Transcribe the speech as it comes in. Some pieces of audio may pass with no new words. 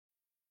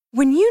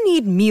When you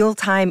need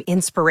mealtime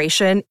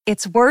inspiration,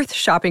 it's worth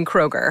shopping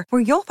Kroger,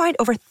 where you'll find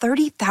over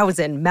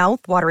 30,000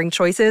 mouth-watering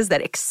choices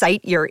that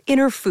excite your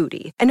inner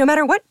foodie. And no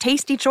matter what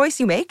tasty choice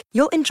you make,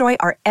 you'll enjoy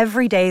our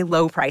everyday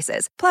low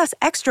prices, plus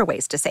extra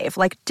ways to save,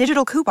 like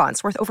digital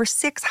coupons worth over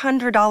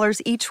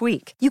 $600 each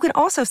week. You can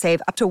also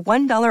save up to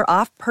 $1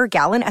 off per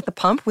gallon at the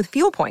pump with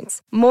fuel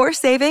points. More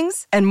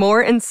savings and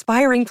more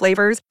inspiring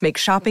flavors make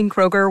shopping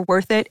Kroger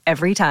worth it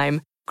every time.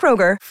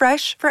 Kroger,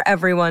 fresh for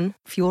everyone.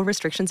 Fuel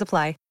restrictions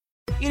apply.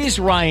 It is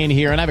Ryan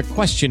here, and I have a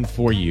question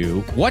for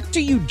you. What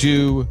do you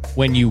do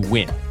when you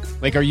win?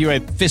 Like, are you a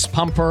fist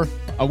pumper,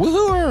 a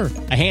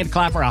woohooer, a hand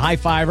clapper, a high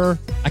fiver?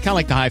 I kind of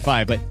like the high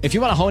five, but if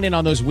you want to hone in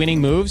on those winning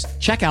moves,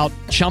 check out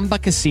Chumba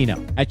Casino.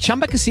 At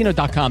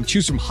ChumbaCasino.com,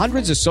 choose from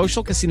hundreds of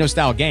social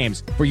casino-style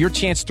games for your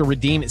chance to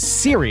redeem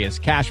serious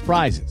cash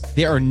prizes.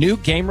 There are new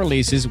game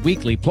releases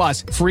weekly,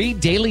 plus free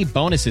daily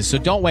bonuses, so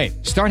don't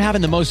wait. Start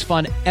having the most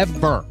fun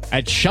ever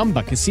at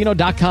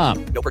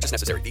ChumbaCasino.com. No purchase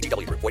necessary.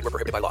 VGW Group. Void where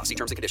prohibited by law. See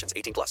terms and conditions.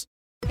 18+.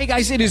 Hey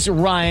guys, it is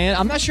Ryan.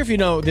 I'm not sure if you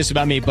know this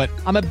about me, but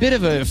I'm a bit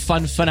of a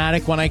fun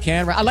fanatic when I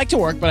can. I like to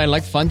work, but I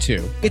like fun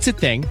too. It's a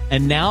thing.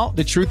 And now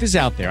the truth is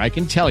out there. I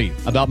can tell you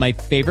about my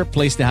favorite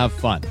place to have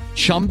fun.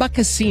 Chumba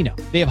Casino.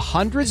 They have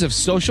hundreds of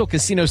social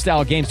casino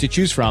style games to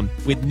choose from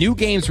with new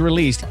games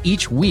released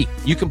each week.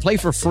 You can play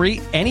for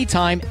free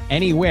anytime,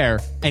 anywhere.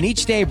 And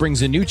each day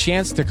brings a new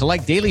chance to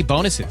collect daily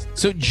bonuses.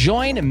 So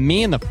join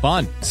me in the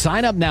fun.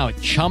 Sign up now at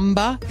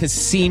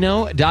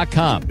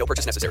ChumbaCasino.com. No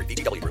purchase necessary.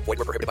 VGW Group. Void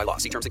where prohibited by law.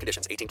 See terms and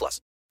conditions.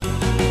 18+.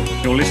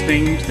 You're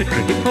listening to the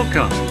Cricket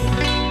Podcast.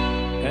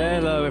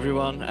 Hello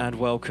everyone and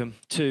welcome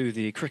to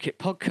the Cricket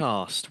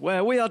Podcast,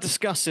 where we are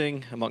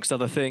discussing, amongst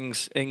other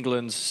things,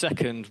 England's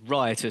second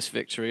riotous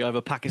victory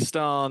over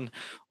Pakistan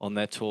on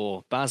their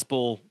tour.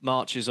 Bazball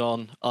marches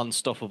on,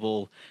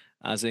 unstoppable,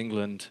 as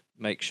England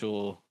make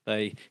sure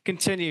they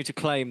continue to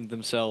claim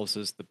themselves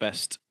as the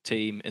best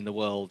team in the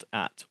world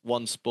at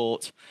one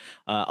sport.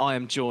 I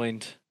am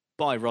joined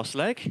by Ross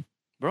Legg.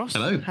 Ross,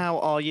 hello. How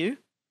are you?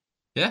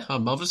 Yeah,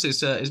 I'm marvellous.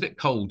 It's a bit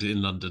cold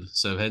in London,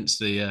 so hence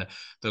they've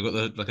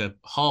got like a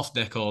half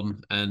neck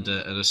on and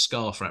a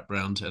scarf wrapped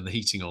around and the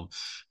heating on.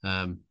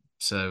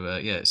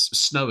 It's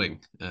snowing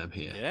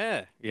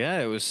here.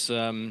 Yeah, it was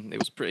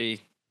pretty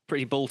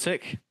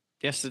Baltic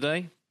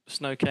yesterday.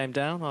 Snow came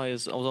down. I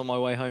was on my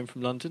way home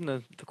from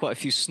London. Quite a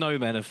few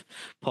snowmen have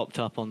popped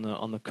up on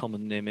the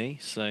common near me,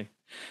 so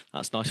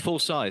that's nice. Full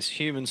size,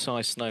 human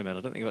size snowmen.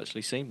 I don't think I've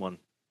actually seen one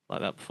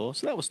like that before,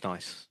 so that was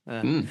nice.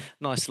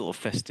 Nice little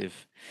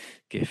festive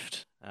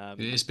gift.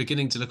 It's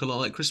beginning to look a lot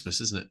like Christmas,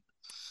 isn't it?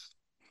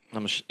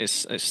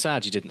 It's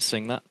sad you didn't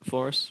sing that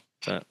for us,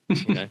 but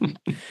you know,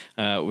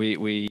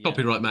 we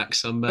copyright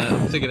Max. I'm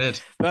thinking ahead.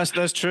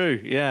 That's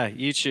true. Yeah,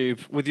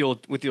 YouTube with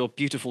your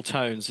beautiful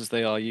tones as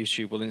they are,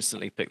 YouTube will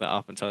instantly pick that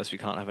up and tell us we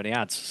can't have any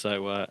ads.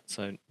 So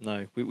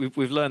no,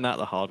 we've learned that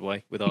the hard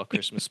way with our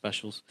Christmas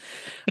specials.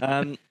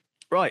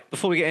 Right,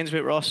 before we get into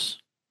it, Ross,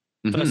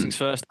 first things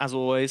first, as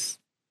always.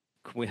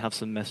 Can we have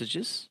some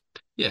messages?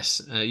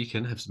 Yes, you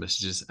can have some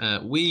messages.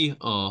 We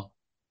are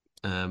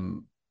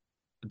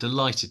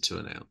delighted to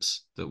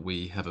announce that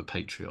we have a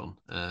Patreon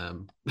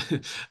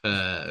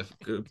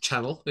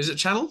channel. Is it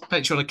channel?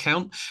 Patreon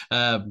account,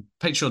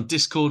 Patreon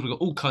Discord. We've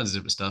got all kinds of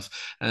different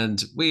stuff,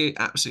 and we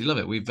absolutely love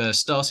it. We've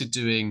started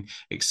doing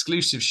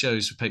exclusive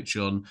shows for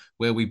Patreon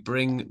where we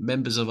bring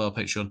members of our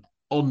Patreon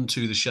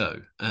onto the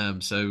show.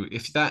 So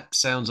if that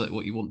sounds like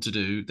what you want to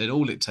do, then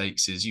all it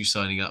takes is you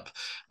signing up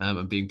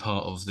and being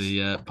part of the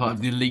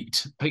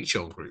elite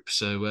Patreon group.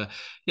 So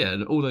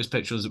and all those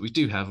patrons that we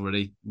do have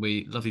already,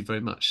 we love you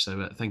very much.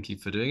 So thank you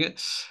for doing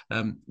it.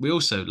 We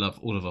also love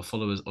all of our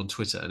followers on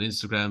Twitter and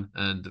Instagram,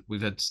 and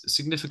we've had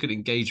significant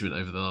engagement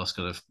over the last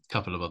kind of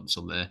couple of months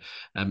on there.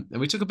 And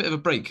we took a bit of a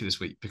break this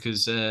week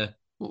because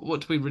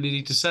what do we really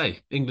need to say?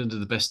 England are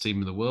the best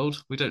team in the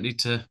world. We don't need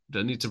to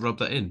rub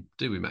that in,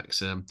 do we,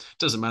 Max?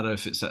 Doesn't matter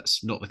if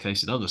that's not the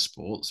case in other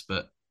sports,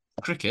 but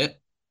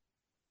cricket,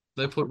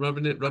 no point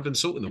rubbing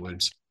salt in the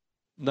wounds.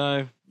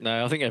 No,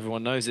 I think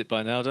everyone knows it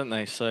by now, don't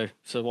they? So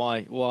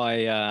why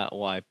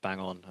bang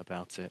on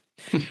about it?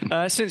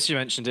 Since you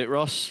mentioned it,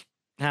 Ross,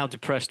 how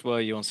depressed were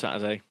you on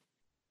Saturday?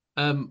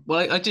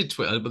 Well, I did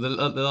tweet, but the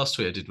last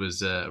tweet I did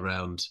was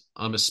around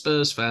I'm a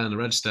Spurs fan, a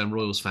Rajasthan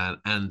Royals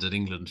fan, and an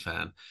England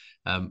fan.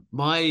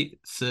 My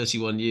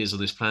 31 years on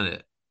this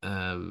planet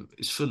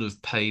is full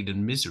of pain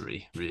and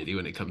misery, really,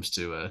 when it comes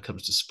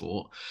to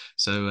sport.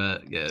 So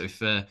if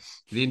the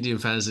Indian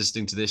fans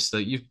listening to this,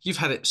 you've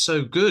had it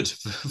so good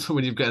for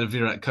when you've got a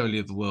Virat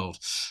Kohli of the world.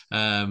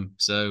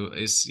 So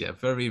it's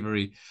very,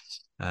 very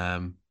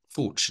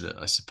fortunate,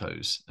 I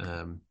suppose.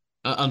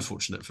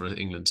 Unfortunate for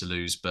England to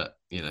lose, but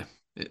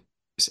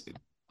it's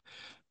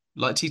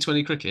like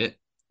T20 cricket.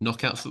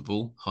 Knockout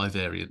football, high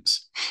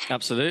variance.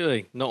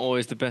 Absolutely. Not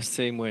always the best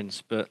team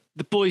wins, but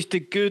the boys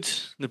did good.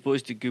 We're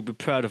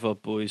proud of our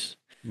boys.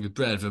 We're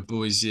proud of our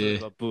boys, yeah.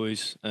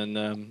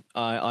 And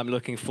I'm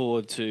looking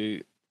forward to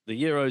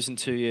the Euros in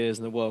 2 years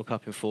and the World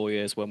Cup in 4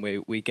 years, when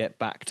we get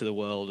back to the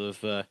world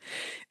of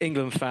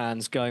England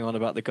fans going on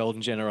about the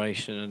golden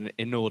generation and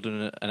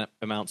inordinate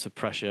amounts of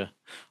pressure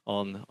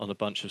on a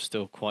bunch of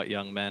still quite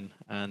young men,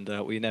 and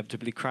we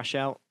inevitably crash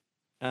out,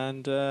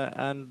 and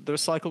the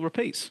cycle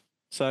repeats.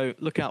 So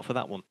look out for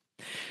that one.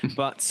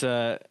 But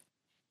the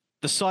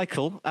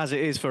cycle, as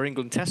it is for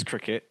England Test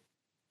cricket,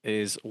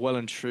 is well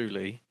and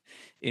truly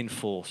in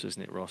force,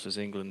 isn't it, Ross? As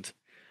England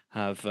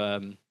have,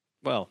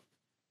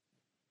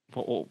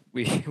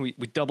 we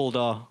doubled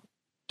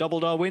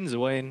our wins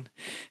away in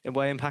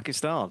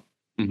Pakistan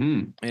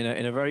in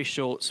a very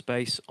short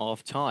space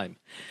of time.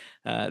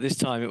 This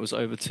time it was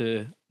over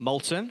to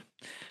Malton,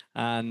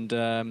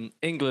 and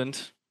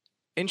England,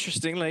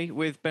 interestingly,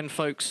 with Ben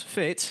Foakes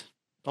fit,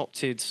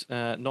 opted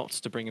not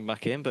to bring him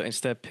back in, but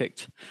instead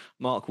picked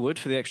Mark Wood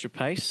for the extra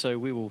pace. So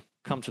we will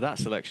come to that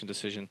selection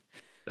decision.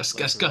 That's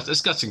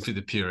gutting for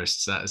the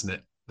purists, that, isn't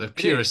it? The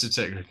purists of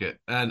tech cricket,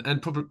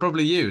 and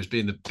probably you as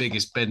being the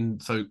biggest Ben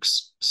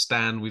Foakes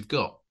stan we've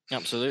got.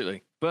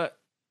 Absolutely, but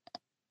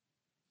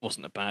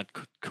wasn't a bad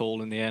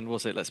call in the end,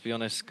 was it? Let's be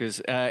honest,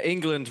 because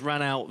England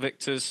ran out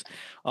victors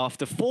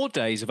after 4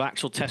 days of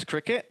actual Test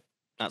cricket.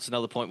 That's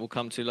another point we'll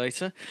come to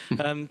later.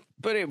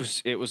 But it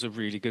was a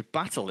really good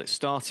battle. It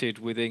started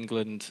with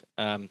England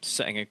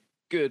setting a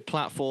good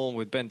platform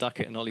with Ben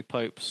Duckett and Ollie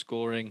Pope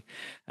scoring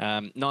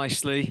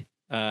nicely.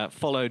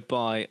 Followed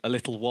by a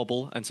little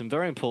wobble and some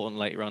very important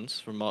late runs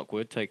from Mark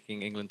Wood,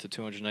 taking England to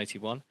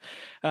 281.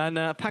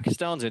 And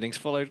Pakistan's innings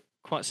followed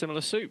quite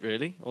similar suit,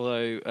 really,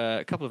 although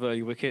a couple of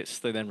early wickets.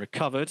 They then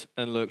recovered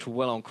and looked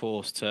well on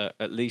course to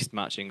at least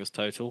match England's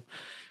total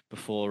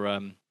before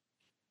a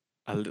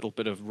little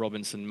bit of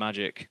Robinson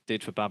magic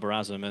did for Babar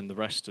Azam, and the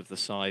rest of the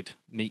side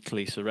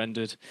meekly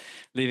surrendered,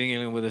 leaving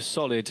England with a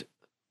solid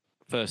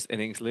first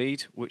innings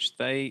lead, which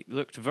they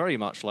looked very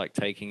much like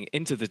taking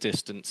into the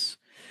distance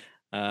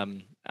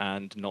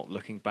and not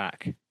looking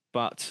back.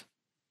 But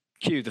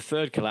cue the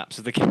third collapse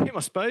of the game, I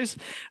suppose.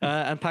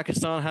 And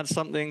Pakistan had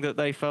something that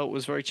they felt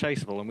was very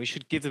chaseable, and we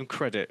should give them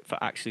credit for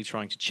actually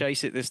trying to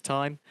chase it this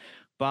time.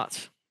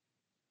 But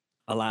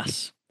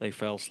alas, they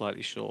fell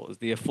slightly short. As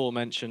the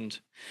aforementioned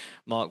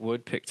Mark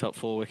Wood picked up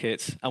 4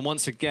 wickets, and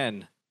once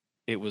again,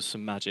 it was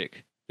some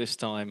magic. This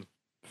time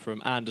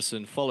from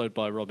Anderson, followed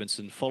by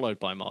Robinson, followed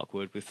by Mark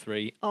Wood with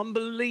 3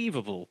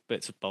 unbelievable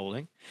bits of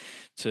bowling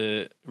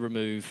to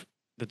remove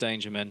the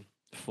danger men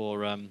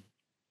for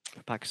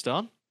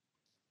Pakistan.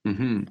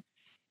 And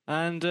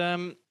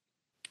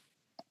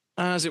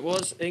as it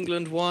was,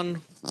 England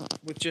won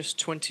with just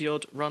 20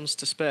 odd runs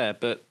to spare.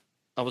 But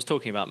I was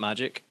talking about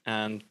magic,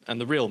 and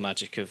the real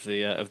magic of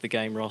the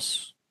game,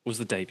 Ross, was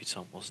the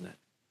debutant, wasn't it?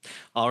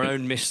 Our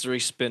own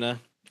mystery spinner.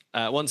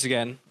 Once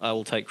again, I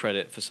will take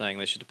credit for saying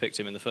they should have picked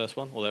him in the first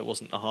one, although it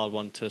wasn't a hard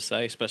one to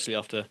say, especially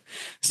after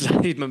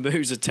Zaid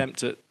Mahmood's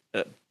attempt at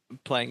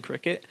playing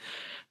cricket.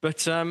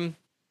 But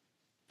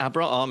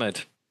Abrar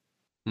Ahmed.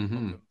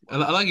 I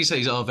like you say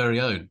he's our very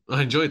own.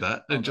 I enjoyed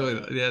that.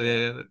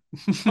 Yeah.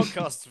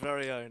 Podcast's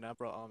very own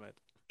Abrar Ahmed.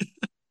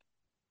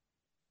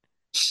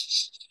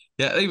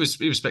 Yeah, he was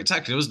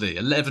spectacular, wasn't he?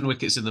 11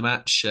 wickets in the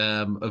match,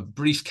 a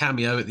brief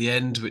cameo at the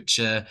end, which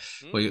it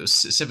was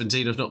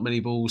 17 of not many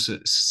balls.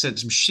 It sent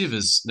some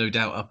shivers, no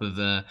doubt,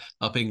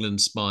 up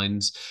England's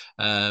spines.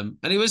 And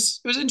it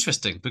was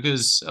interesting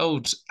because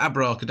old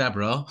Abrar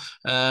Kadabra,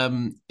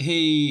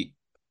 he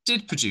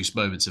did produce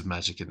moments of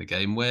magic in the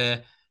game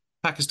where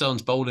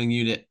Pakistan's bowling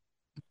unit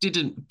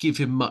didn't give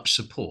him much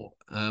support.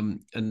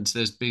 And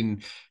there's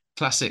been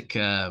classic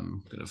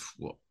in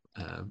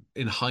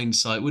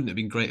hindsight, wouldn't it have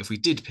been great if we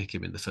did pick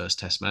him in the first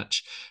Test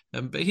match?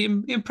 But he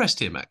impressed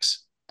here,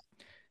 Max.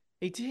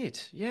 He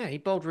did, yeah. He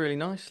bowled really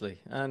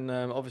nicely, and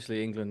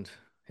obviously England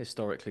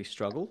historically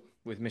struggle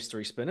with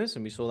mystery spinners,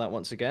 and we saw that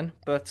once again.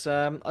 But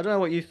I don't know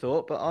what you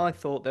thought, but I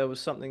thought there was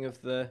something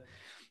of the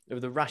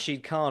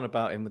Rashid Khan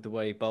about him with the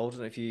way he bowled. I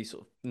don't know if you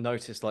sort of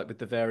noticed, like with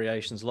the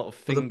variations, a lot of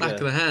finger. The back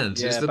of the hand.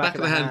 Yeah, it's the back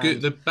of the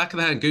hand. The back of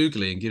the hand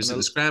googling gives it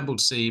the scrambled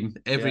seam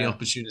every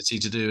opportunity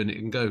to do, and it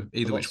can go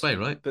either which way,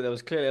 right? But there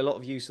was clearly a lot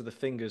of use of the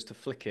fingers to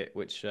flick it,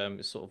 which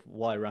is sort of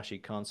why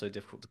Rashid Khan's so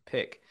difficult to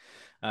pick.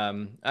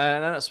 And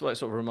that's what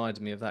sort of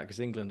reminded me of that, because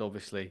England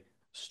obviously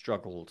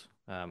struggled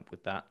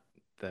with that.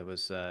 There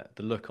was the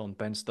look on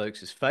Ben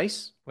Stokes'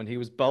 face when he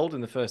was bowled in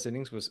the first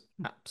innings was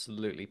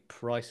absolutely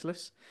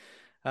priceless.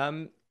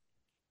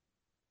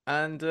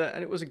 And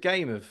it was a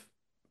game of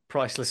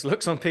priceless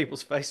looks on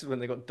people's faces when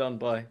they got done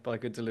by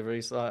good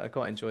deliveries. So I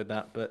quite enjoyed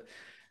that. But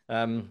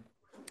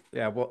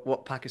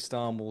what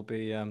Pakistan will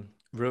be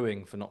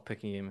ruining for not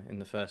picking him in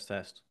the first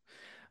Test.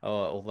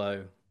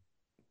 Although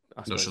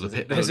I suppose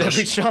there's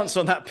every chance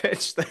on that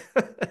pitch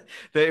that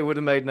it would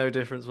have made no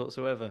difference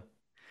whatsoever.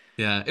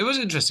 Yeah, it was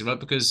interesting, right?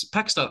 Because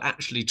Pakistan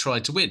actually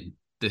tried to win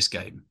this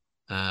game.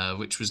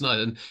 which was nice.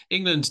 And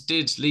England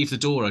did leave the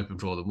door open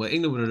for them, where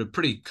England were in a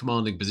pretty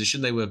commanding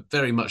position. They were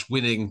very much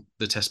winning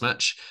the Test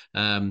match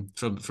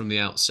from the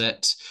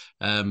outset.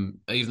 Even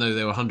though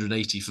they were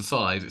 180 for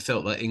 5, it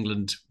felt like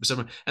England was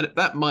somewhere. And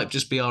that might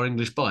just be our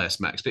English bias,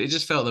 Max, but it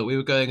just felt that we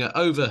were going at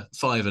over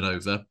 5 and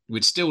over.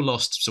 We'd still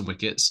lost some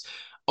wickets.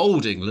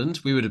 Old England,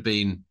 we would have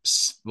been,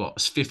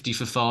 50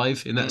 for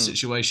 5 in that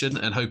situation,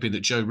 and hoping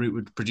that Joe Root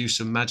would produce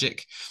some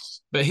magic.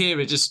 But here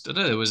it just, I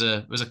don't know,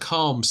 there was a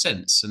calm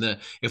sense. And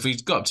if we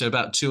got up to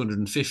about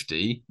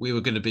 250, we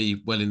were going to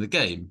be well in the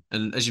game.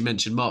 And as you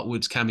mentioned, Mark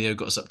Wood's cameo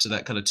got us up to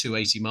that kind of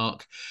 280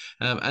 mark.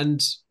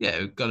 And yeah,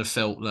 it kind of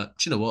felt like,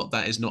 do you know what,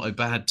 that is not a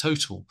bad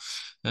total.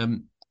 But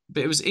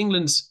it was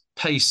England's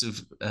pace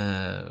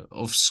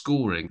of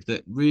scoring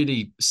that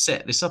really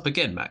set this up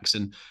again, Max.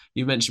 And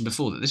you mentioned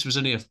before that this was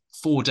only a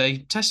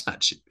 4-day test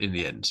match in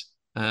the end.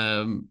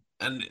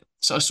 And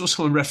so I saw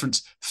someone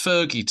reference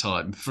Fergie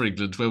time for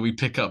England, where we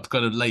pick up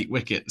kind of late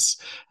wickets.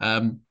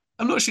 I'm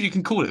not sure you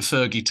can call it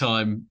Fergie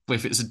time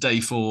if it's a day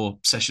 4,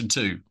 session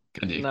 2,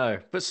 can you? No,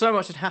 but so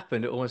much had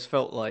happened, it almost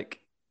felt like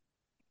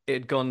it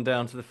had gone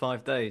down to the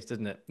 5 days,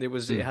 didn't it?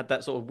 It had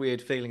that sort of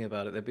weird feeling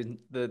about it. There'd been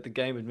the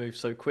game had moved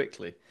so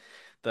quickly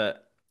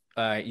that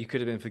you could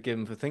have been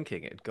forgiven for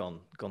thinking it had gone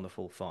the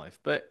full 5.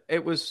 But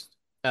it was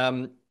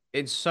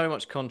in so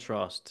much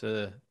contrast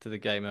to the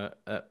game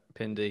at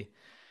Pindi.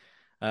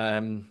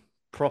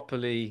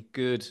 Properly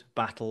good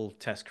battle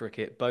test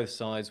cricket, both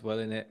sides well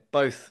in it,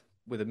 both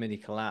with a mini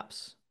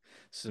collapse,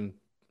 some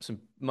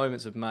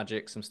moments of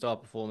magic, some star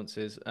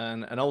performances,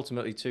 and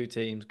ultimately two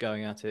teams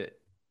going at it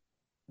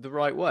the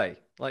right way.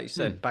 Like you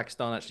said,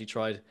 Pakistan actually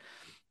tried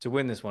to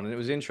win this one, and it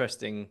was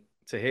interesting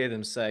to hear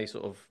them say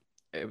sort of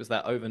it was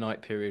that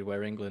overnight period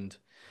where England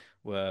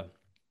were,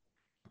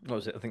 what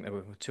was it? I think they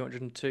were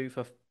 202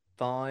 for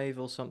 5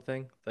 or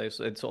something. They'd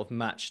sort of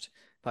matched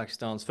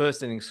Pakistan's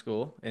first innings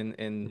score in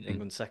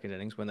England's second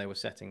innings when they were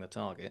setting the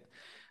target.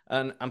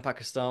 And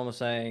Pakistan were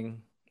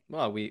saying,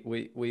 well,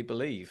 we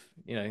believe,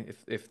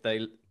 if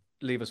they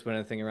leave us with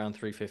anything around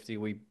 350,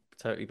 we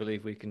totally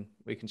believe we can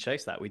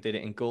chase that. We did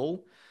it in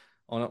Gaul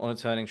on a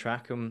turning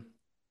track, and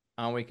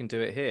we can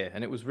do it here.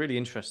 And it was really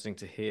interesting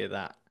to hear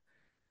that.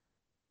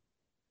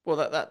 Well,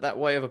 that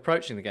way of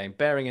approaching the game,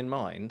 bearing in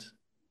mind,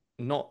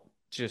 not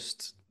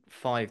just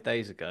 5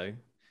 days ago,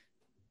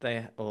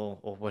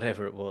 or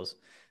whatever it was,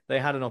 they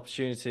had an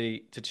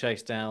opportunity to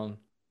chase down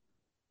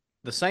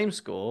the same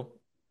score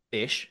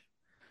ish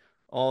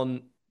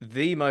on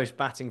the most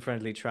batting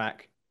friendly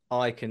track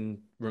I can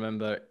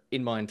remember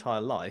in my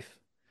entire life,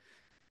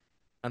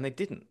 and they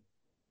didn't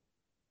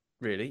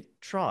really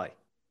try.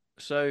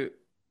 So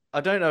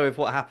I don't know if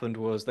what happened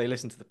was they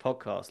listened to the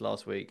podcast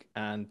last week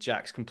and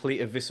Jack's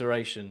complete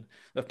evisceration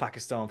of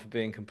Pakistan for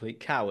being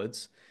complete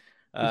cowards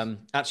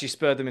actually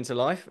spurred them into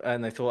life,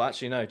 and they thought,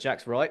 actually, no,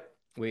 Jack's right.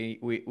 We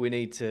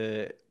need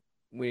to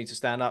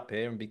stand up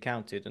here and be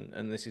counted,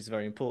 and this is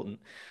very important.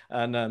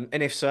 And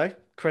if so,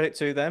 credit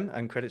to them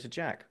and credit to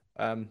Jack.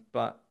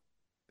 But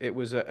it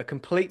was a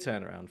complete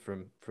turnaround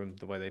from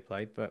the way they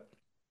played. But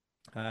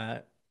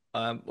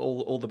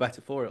all the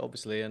better for it,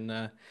 obviously.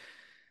 And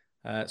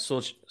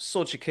Soj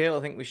Shakil,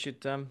 I think we should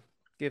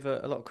give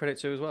a lot of credit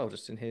to as well.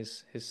 Just in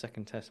his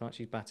second Test match,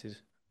 he's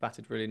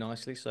batted really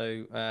nicely.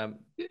 So Yeah,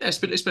 it's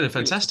been a he looks a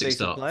fantastic decent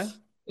start. player.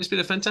 It's been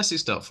a fantastic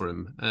start for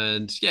him,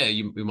 and yeah,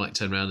 we might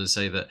turn around and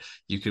say that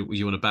you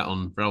want to bat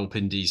on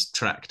Rawalpindi's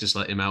track, just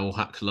like Imam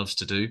Haq loves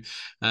to do.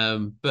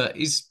 But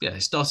he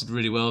started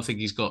really well. I think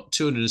he's got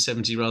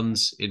 270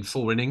 runs in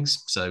 4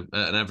 innings, so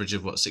an average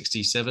of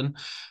 67.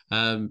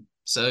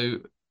 So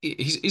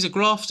he's a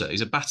grafter.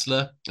 He's a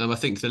battler. I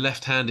think the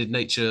left-handed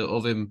nature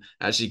of him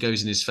actually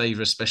goes in his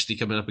favour, especially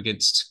coming up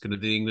against kind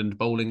of the England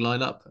bowling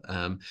lineup.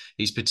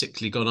 He's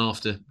particularly gone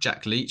after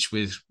Jack Leach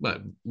with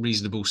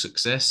reasonable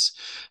success.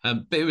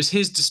 But it was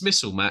his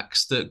dismissal,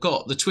 Max, that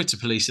got the Twitter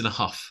police in a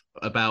huff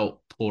about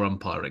poor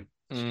umpiring.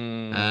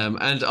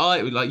 And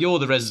you're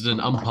the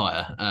resident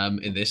umpire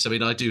in this. I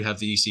mean, I do have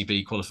the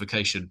ECB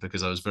qualification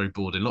because I was very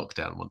bored in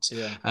lockdown once.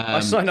 Yeah,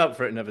 I signed up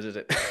for it, never did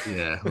it.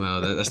 Yeah,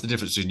 well, that's the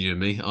difference between you and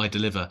me. I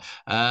deliver.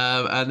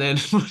 And then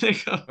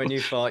When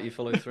you fart, you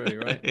follow through,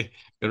 right?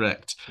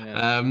 Correct.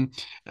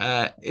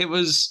 Yeah. It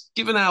was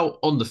given out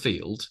on the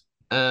field.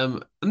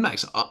 And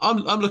Max, I'm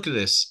looking at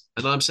this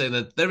and I'm saying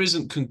that there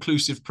isn't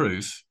conclusive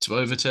proof to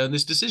overturn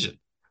this decision.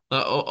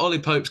 Ollie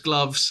Pope's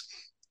gloves,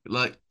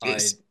 like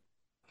it's.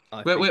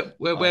 I Where,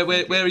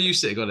 think where are you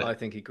sitting on it? I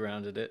think he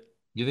grounded it.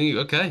 You think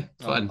okay,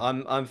 fine.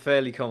 I'm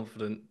fairly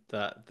confident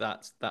that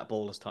that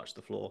ball has touched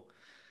the floor,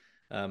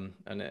 and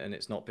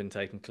it's not been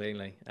taken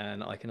cleanly.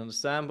 And I can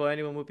understand why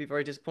anyone would be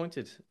very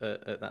disappointed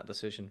at that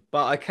decision.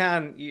 But I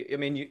can,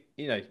 you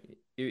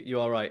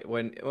are right.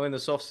 When the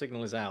soft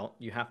signal is out,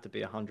 you have to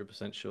be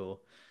 100% sure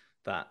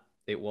that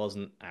it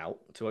wasn't out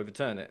to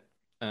overturn it.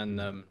 And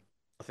I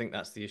think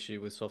that's the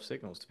issue with soft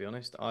signals. To be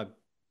honest,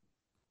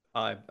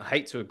 I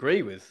hate to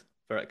agree with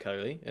Virat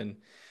Kohli and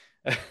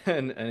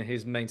and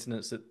his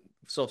maintenance that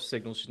soft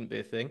signals shouldn't be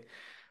a thing,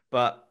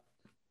 but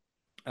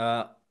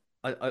I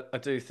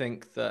do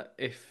think that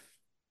if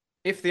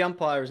if the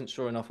umpire isn't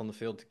sure enough on the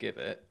field to give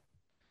it,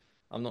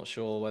 I'm not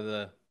sure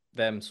whether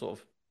them sort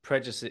of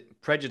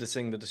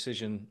prejudicing the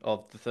decision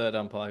of the third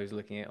umpire who's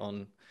looking at it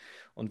on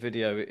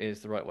video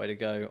is the right way to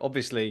go.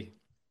 Obviously,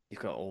 you've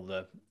got all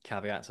the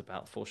caveats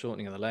about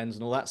foreshortening of the lens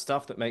and all that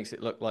stuff that makes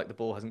it look like the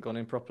ball hasn't gone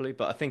in properly.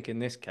 But I think in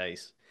this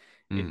case,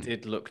 it Mm,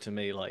 did look to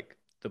me like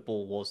the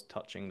ball was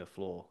touching the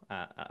floor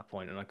at a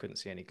point, and I couldn't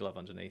see any glove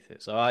underneath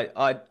it. So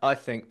I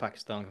think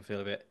Pakistan can feel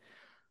a bit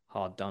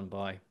hard done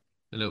by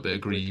a little bit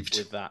aggrieved.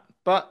 with that.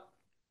 But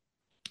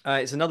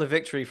it's another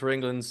victory for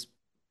England's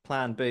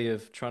plan B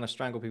of trying to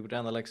strangle people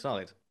down the leg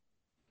side,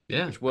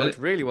 Yeah, which worked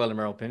really well in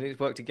Rawalpindi. It's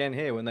worked again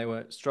here when they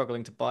were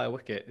struggling to buy a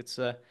wicket. It's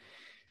an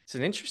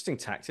interesting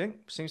tactic.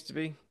 Seems to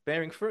be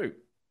bearing fruit.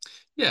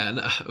 yeah, and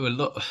a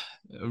lot.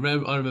 I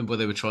remember when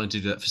they were trying to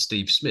do that for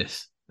Steve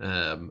Smith,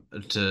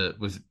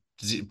 with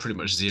pretty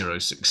much zero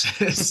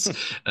success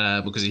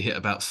because he hit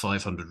about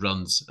 500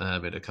 runs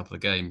in a couple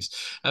of games.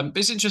 But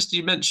it's interesting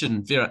you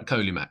mentioned Virat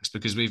Kohli, Max,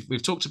 because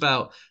we've talked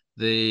about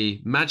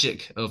the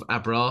magic of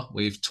Abrar.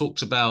 We've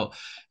talked about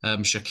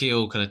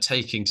Shaquille kind of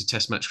taking to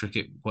Test match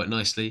cricket quite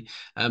nicely,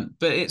 but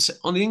it's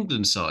on the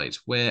England side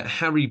where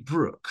Harry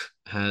Brook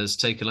has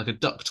taken like a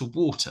duck to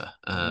water.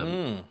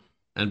 Mm.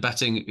 And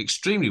batting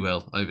extremely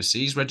well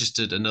overseas,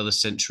 registered another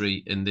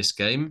century in this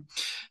game.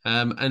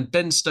 And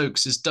Ben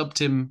Stokes has dubbed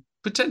him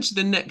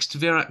potentially the next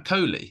Virat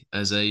Kohli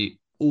as a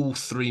all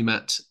three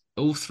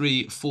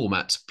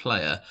format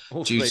player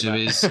All due three, to Matt.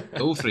 his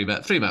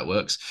three mat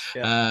works,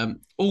 Yeah.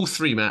 all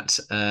three mat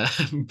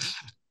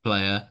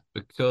player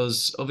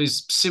because of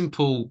his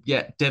simple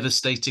yet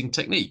devastating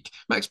technique.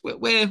 Max,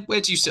 where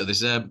do you sit on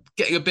this?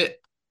 Getting a bit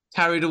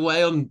carried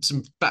away on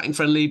some batting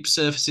friendly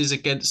surfaces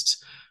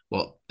against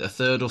what, a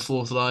third or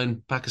fourth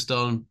line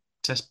Pakistan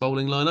Test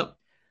bowling lineup?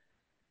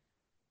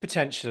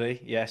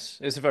 Potentially, yes.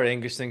 It's a very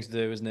English thing to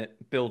do, isn't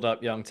it? Build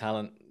up young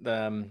talent,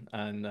 and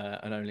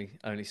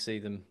only see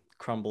them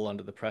crumble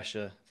under the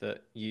pressure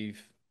that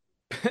you've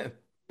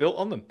built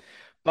on them.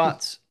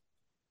 But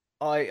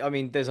I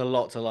mean, there's a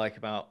lot to like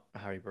about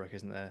Harry Brook,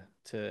 isn't there?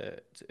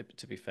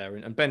 To be fair,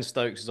 and Ben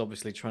Stokes is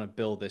obviously trying to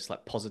build this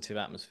like positive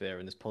atmosphere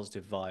and this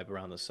positive vibe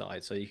around the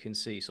side, so you can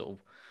see sort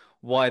of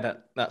why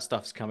that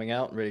stuff's coming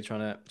out, and really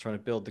trying to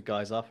build the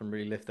guys up and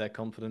really lift their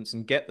confidence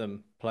and get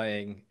them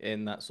playing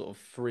in that sort of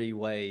free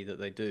way that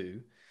they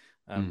do,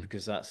 Mm.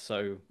 because that's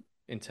so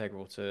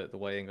integral to the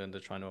way England are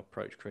trying to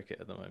approach cricket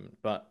at the moment.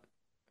 But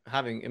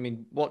I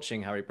mean,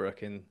 watching Harry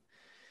Brook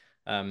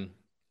um,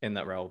 in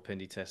that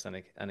Rawalpindi test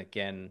and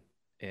again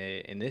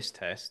in this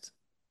test,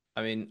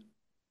 I mean,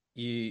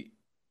 you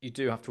you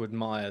do have to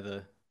admire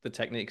the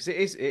technique because it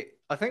is it.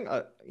 I think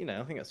I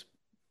think that's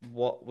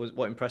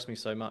what impressed me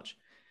so much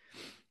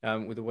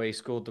with the way he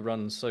scored the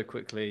runs so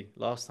quickly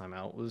last time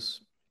out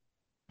was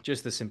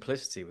just the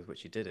simplicity with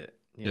which he did it.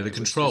 You Yeah, know, the it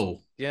was just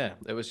control. yeah,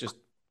 it was just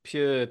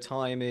pure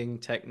timing,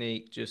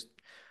 technique, just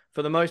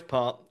for the most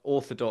part,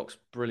 orthodox,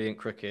 brilliant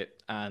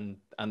cricket, and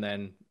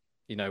then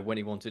when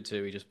he wanted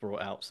to, he just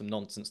brought out some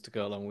nonsense to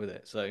go along with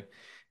it. So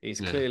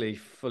he's Yeah. clearly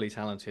fully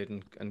talented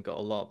and got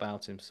a lot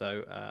about him.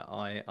 So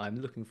I'm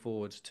looking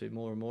forward to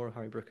more and more of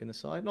Harry Brook in the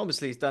side. And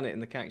obviously, he's done it in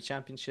the county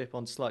championship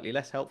on slightly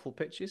less helpful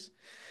pitches.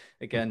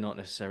 Again, not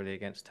necessarily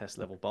against test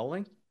level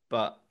bowling,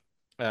 but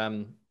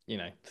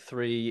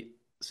 3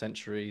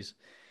 centuries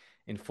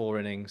in 4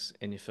 innings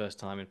in your first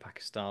time in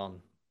Pakistan,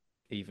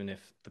 even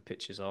if the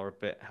pitches are a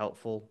bit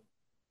helpful,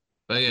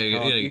 But you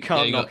can't you yeah,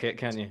 can't knock it,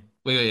 can you?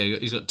 well,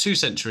 he's got two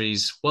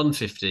centuries,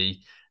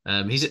 150.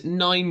 He's at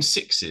nine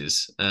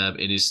sixes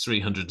in his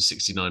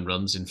 369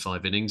 runs in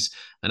 5 innings,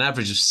 an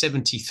average of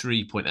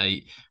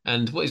 73.8,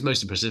 and what is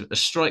most impressive, a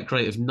strike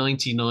rate of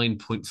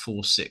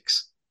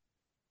 99.46.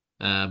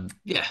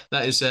 Yeah,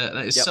 that is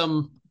Yep.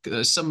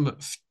 some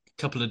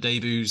couple of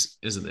debuts,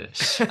 isn't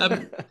it?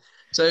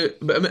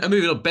 But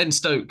moving on, Ben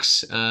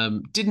Stokes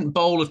didn't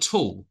bowl at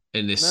all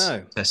in this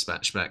No. Test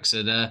match, Max,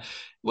 and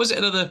was it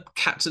another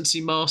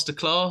captaincy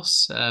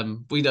masterclass?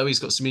 We know he's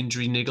got some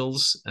injury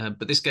niggles,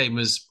 but this game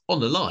was on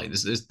the line.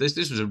 This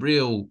was a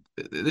real.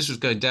 This was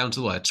going down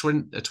to what, a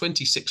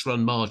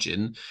 26-run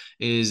margin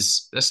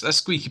is that's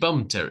squeaky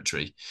bum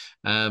territory.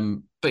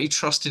 But he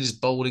trusted his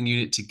bowling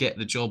unit to get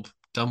the job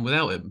done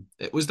without him.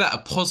 Was that a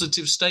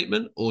positive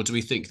statement, or do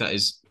we think that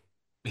is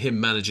him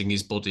managing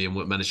his body and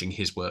managing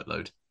his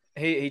workload?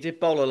 He did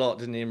bowl a lot,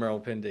 didn't he, in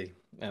Rawalpindi?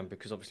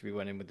 Because obviously we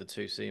went in with the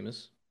two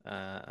seamers,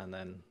 and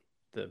then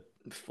the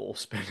four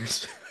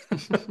spinners,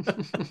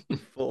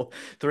 four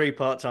three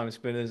part-time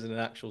spinners and an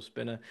actual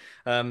spinner.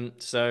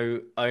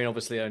 So I mean,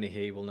 obviously only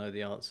he will know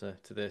the answer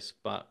to this,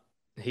 but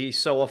he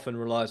so often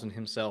relies on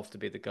himself to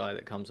be the guy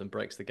that comes and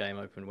breaks the game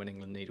open when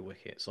England need a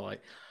wicket. So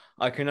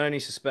I can only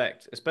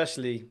suspect,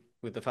 especially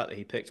with the fact that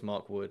he picked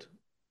Mark Wood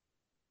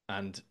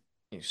and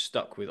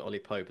stuck with Ollie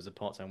Pope as a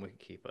part-time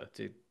wicketkeeper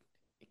to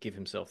give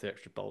himself the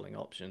extra bowling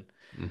option.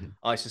 Mhm.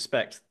 I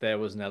suspect there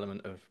was an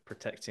element of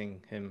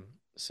protecting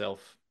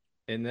himself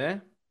in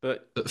there,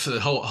 but But for the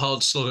whole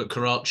hard slog at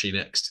Karachi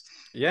next.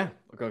 yeah,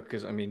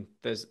 because I mean,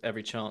 there's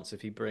every chance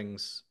if he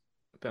brings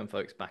Ben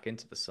Folks back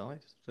into the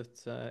side,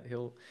 that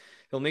he'll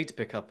need to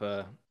pick up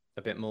a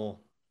bit more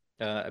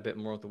a bit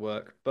more of the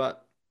work.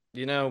 But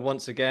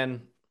once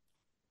again,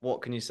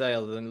 what can you say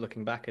other than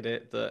looking back at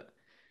it that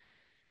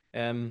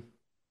um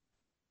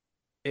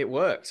it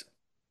worked.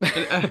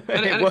 And,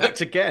 and, It and,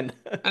 worked again.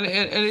 and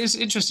it's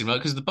interesting, right?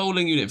 Because the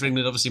bowling unit for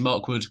England, obviously,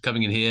 Mark Wood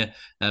coming in here,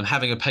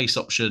 having a pace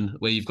option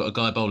where you've got a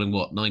guy bowling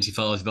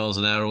 95 miles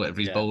an hour or whatever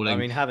he's Yeah, I bowling.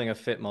 mean, having a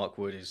fit Mark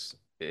Wood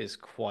is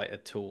quite a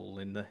tool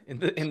in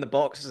the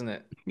box, isn't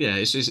it? Yeah,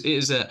 it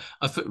is.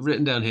 I've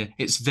written down here.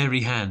 It's very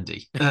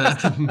handy.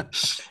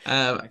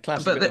 A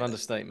classic But bit of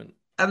understatement.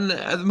 and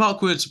Yeah.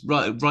 Mark Woods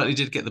rightly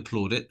did get the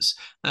plaudits.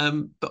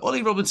 But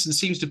Ollie Robinson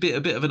seems to be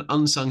a bit of an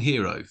unsung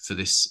hero for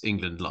this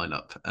England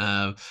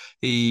lineup.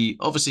 He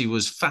obviously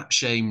was fat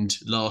shamed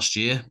last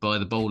year by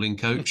the bowling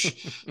coach,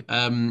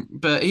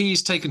 but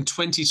he's taken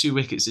 22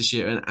 wickets this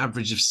year, an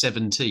average of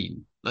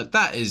 17. Like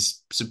that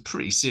is some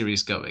pretty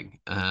serious going.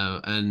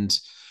 And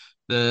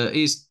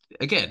he's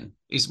again,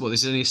 this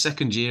is only his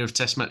second year of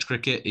Test match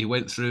cricket. He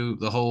went through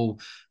the whole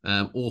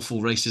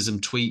awful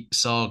racism tweet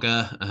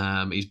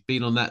saga. He's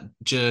been on that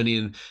journey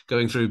and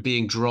going through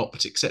being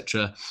dropped,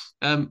 etc.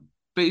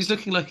 But he's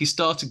looking like he's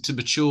starting to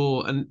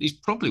mature, and he's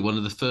probably one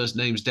of the first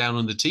names down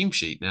on the team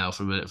sheet now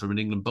from an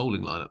England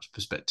bowling lineup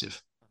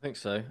perspective. I think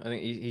so. I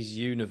think he's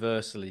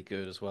universally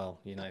good as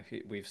well.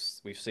 We've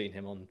seen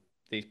him on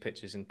these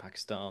pitches in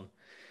Pakistan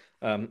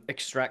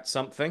extract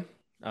something.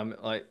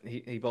 Like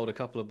he bowled a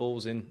couple of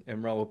balls in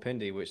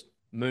Rawalpindi, which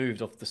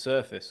moved off the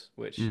surface,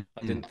 which I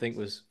Mm-hmm. didn't think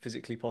was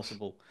physically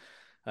possible.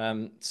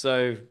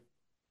 So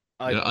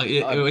You know, I'm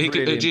really are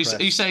you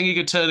impressed. saying he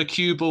could turn a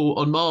cue ball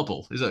on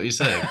marble? Is that what you're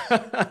saying?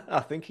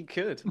 I think he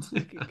could. I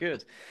think he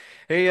could.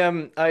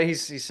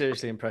 He's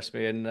seriously impressed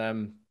me.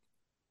 And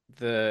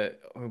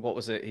what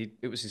was it?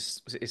 Was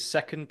it his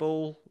second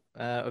ball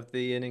of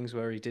the innings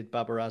where he did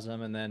Babar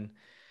Azam and then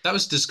That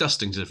was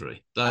disgusting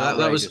delivery.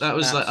 outrageous, That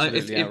was like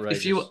absolutely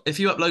outrageous. if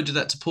you uploaded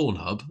that to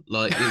Pornhub,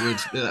 like it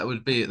would that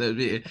would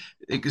be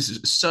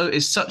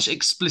it's such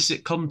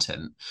explicit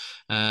content.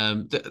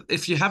 That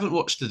if you haven't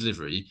watched the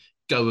delivery,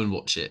 go and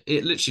watch it.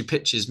 It literally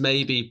pitches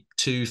maybe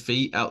 2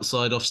 feet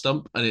outside off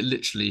stump, and it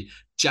literally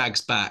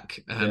jags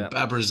back, and Yeah,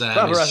 Babrazam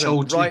Babar is Azam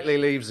shoulder. rightly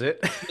leaves it.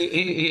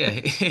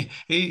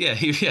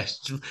 Yeah.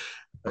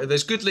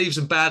 There's good leaves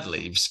and bad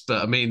leaves,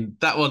 but I mean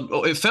that one.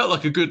 It felt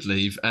like a good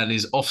leave, and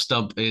his off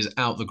stump is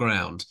out the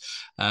ground.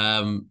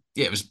 Yeah,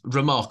 it was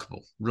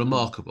remarkable, Mm,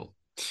 remarkable.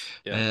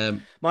 yeah,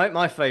 Um,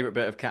 my favourite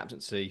bit of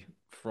captaincy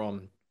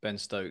from Ben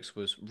Stokes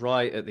was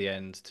right at the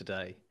end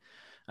today,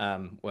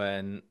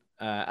 when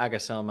Aga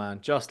Salman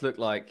just looked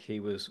like he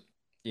was,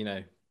 you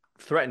know,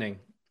 threatening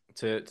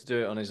to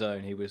do it on his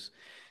own. He was,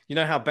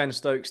 how Ben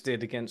Stokes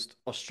did against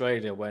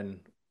Australia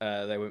when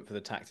they went for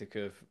the tactic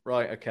of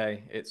right,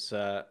 okay, it's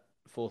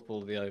fourth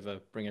ball of the over,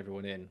 bring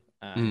everyone in,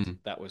 and mm,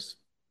 that was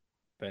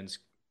Ben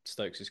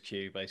Stokes's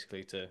cue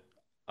basically to,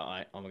 all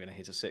right, I'm going to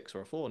hit a six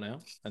or a four now,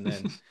 and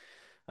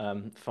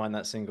then find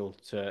that single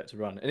to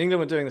run. And England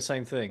were doing the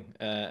same thing,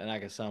 and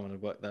Aga Salman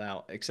had worked that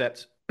out,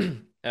 except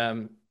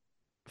um,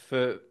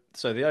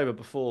 so the over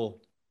before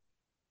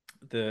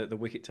the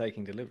wicket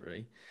taking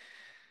delivery,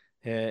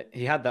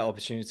 he had that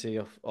opportunity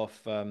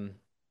off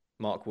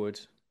Mark Wood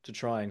to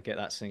try and get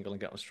that single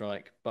and get on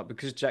strike. But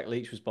because Jack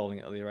Leach was bowling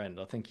at the other end,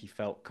 I think he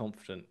felt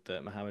confident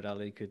that Muhammad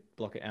Ali could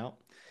block it out.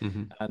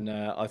 mhm. And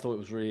I thought it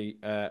was really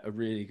a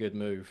really good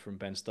move from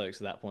Ben Stokes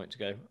at that point to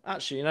go,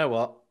 actually, you know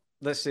what?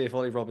 Let's see if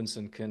Ollie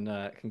Robinson can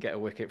get a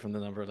wicket from the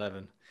number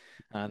 11.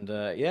 And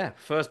yeah,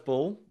 first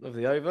ball of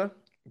the over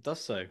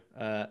does so.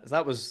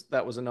 That was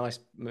a nice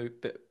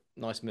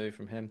move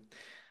from him.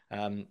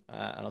 And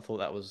I thought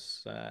that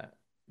was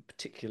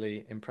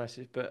particularly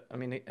impressive. But I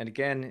mean, and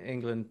again,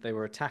 England, they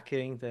were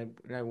attacking. They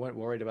weren't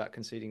worried about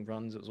conceding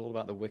runs. It was all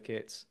about the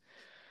wickets.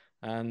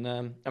 And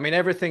I mean,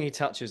 everything he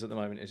touches at the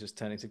moment is just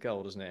turning to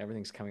gold, isn't it?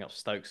 Everything's coming up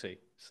Stokesy.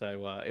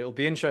 So it'll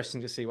be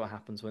interesting to see what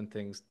happens when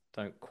things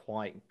don't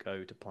quite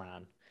go to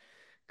plan.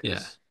 Yeah,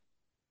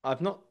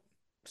 Because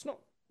it's not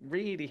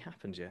really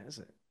happened yet, has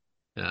it?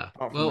 yeah.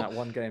 Apart from Well, that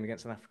one game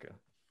against South Africa.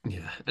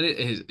 yeah, and it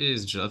is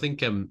interesting. I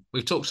think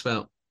we've talked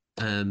about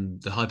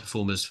the high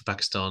performers for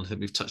Pakistan. I think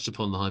we've touched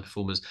upon the high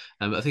performers.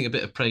 I think a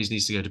bit of praise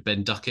needs to go to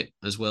Ben Duckett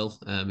as well,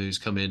 who's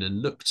come in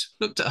and looked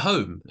at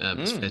home.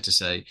 It's fair Mm. to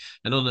say,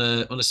 and on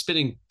a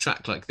spinning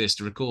track like this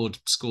to record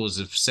scores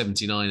of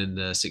 79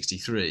 and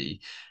 63.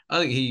 I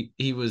think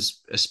he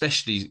was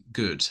especially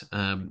good.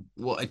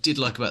 What I did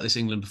like about this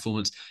England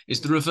performance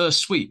is the reverse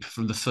sweep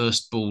from the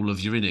first ball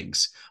of your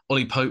innings.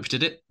 Ollie Pope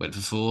did it, went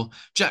for four.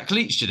 Jack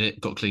Leach did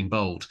it, got clean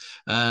bowled.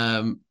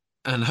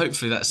 And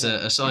hopefully that's Yeah.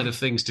 a sign of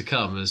things to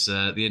come as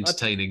the I,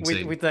 entertaining we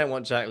team. don't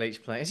want Jack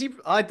Leach playing. Is he?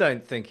 I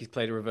don't think he's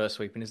played a reverse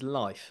sweep in his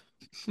life.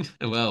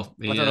 Well,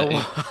 I don't know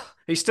what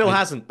he still he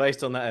hasn't,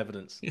 based on that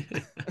evidence.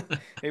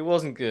 It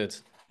wasn't good.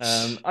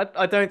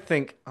 I don't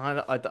think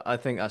I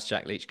think that's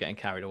Jack Leach getting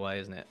carried away,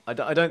 isn't it?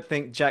 I don't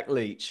think Jack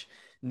Leach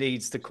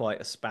needs to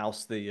quite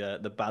espouse the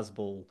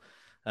Bazball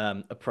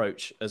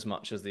approach as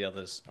much as the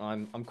others.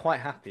 I'm quite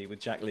happy with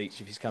Jack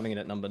Leach if he's coming in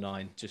at number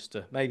 9, just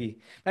to maybe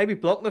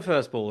block the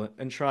first ball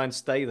and try and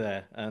stay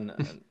there and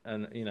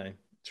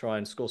try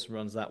and score some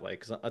runs that way,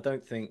 because I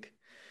don't think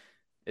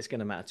it's going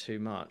to matter too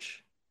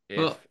much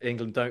Well, if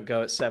England don't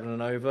go at 7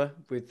 and over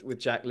with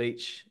Jack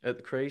Leach at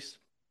the crease.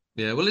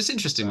 yeah, well, it's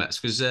interesting, Max,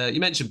 because you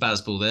mentioned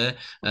Bazball there.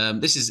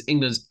 This is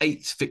England's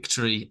 8th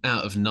victory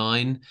out of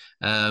 9.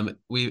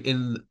 We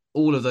in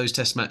all of those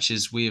Test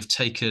matches we have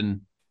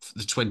taken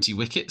the 20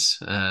 wickets.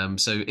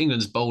 So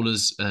England's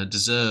bowlers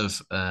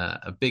deserve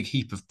a big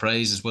heap of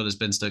praise, as well as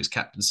Ben Stokes'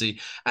 captaincy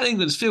and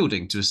England's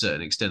fielding to a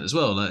certain extent as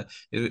well. Like,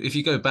 if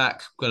you go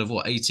back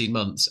 18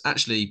 months,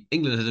 actually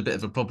England had a bit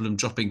of a problem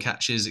dropping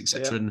catches,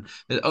 etc. Yeah.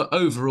 And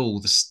overall,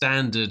 the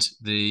standard,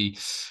 the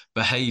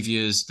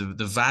behaviours,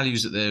 the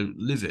values that they're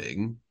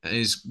living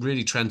is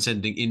really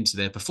transcending into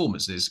their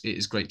performances. It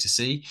is great to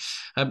see.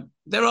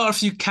 There are a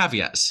few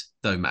caveats,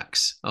 though,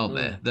 Max, aren't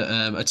there,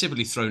 that are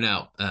typically thrown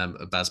out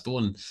at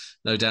Bazball, and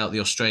no doubt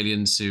the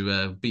Australians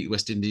who beat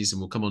West Indies,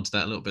 and we'll come on to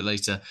that a little bit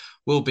later,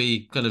 will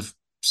be kind of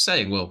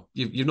saying, well,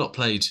 you've not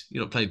played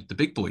the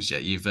big boys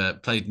yet. You've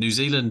played New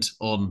Zealand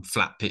on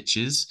flat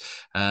pitches.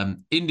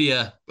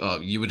 India,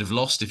 you would have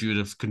lost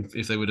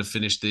if they would have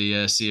finished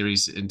the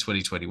series in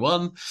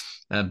 2021.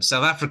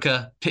 South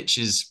Africa,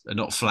 pitches are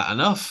not flat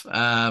enough,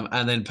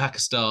 and then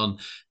Pakistan,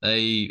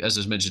 they, as I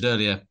was mentioned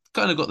earlier,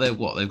 kind of got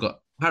they've got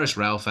Haris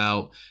Rauf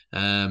out,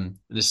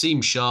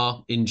 Naseem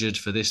Shah injured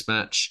for this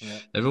match. Yeah.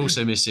 They're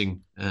also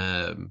missing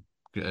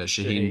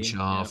Shaheen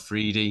Shah,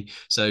 Freedy.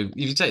 So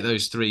if you take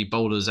those 3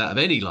 bowlers out of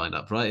any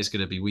lineup, right, it's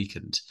going to be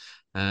weakened.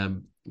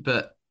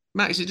 But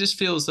Max, it just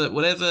feels that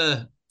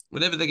whatever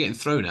they're getting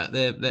thrown at,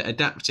 they're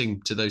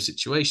adapting to those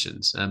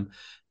situations.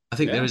 I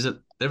think there is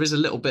a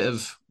little bit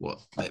of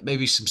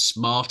maybe some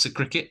smarter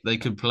cricket they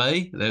could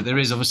play. There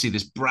is obviously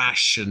this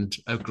brash and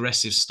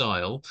aggressive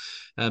style.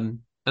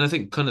 And I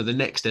think kind of the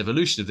next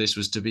evolution of this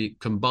was to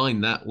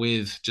combine that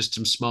with just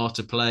some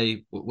smarter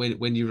play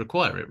when you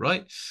require it,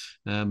 right?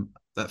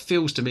 That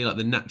feels to me like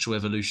the natural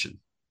evolution.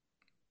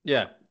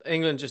 Yeah,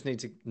 England just need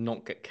to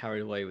not get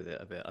carried away with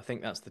it a bit. I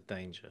think that's the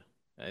danger,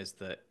 is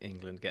that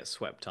England gets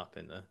swept up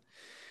in the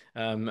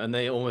and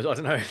they almost, I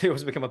don't know, they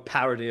almost become a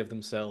parody of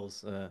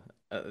themselves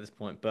at this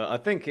point. But I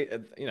think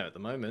at the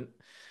moment,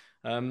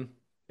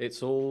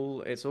 it's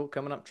all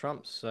coming up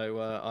trumps. So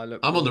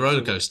I'm on the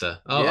roller coaster.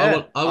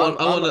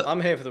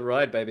 I'm here for the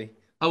ride, baby.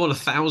 I want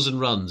 1,000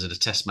 runs in a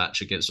Test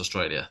match against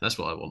Australia. That's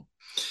what I want.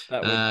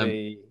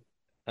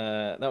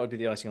 That would be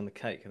the icing on the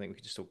cake. I think we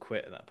could just all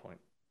quit at that point.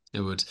 It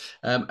would.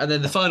 And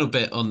then the final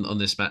bit on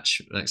this match,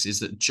 Max,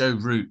 is that Joe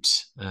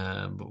Root,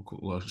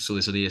 we saw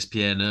this on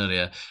ESPN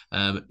earlier,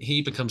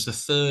 he becomes the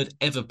 3rd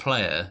ever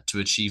player to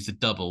achieve the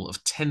double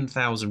of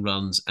 10,000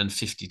 runs and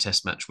 50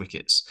 Test match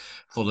wickets,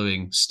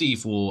 following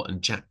Steve Waugh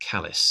and Jack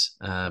Callis.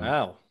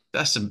 Wow.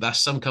 That's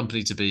some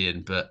company to be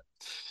in. But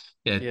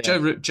yeah. Joe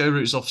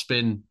Root's off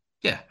spin,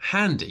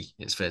 handy,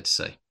 it's fair to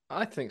say.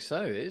 I think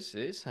so. It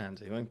is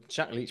handy. I mean,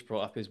 Jack Leach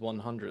brought up his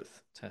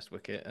 100th Test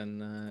wicket,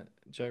 and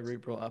Joe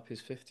Root brought up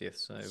his 50th.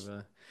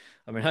 So,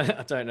 I mean,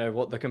 I don't know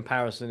what the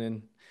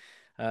comparison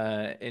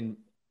in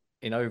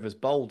overs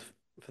bowled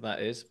for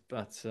that is,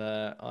 but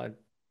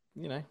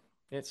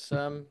it's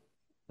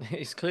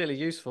it's clearly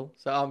useful.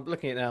 So I'm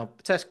looking at now.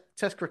 Test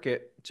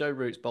cricket. Joe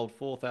Root's bowled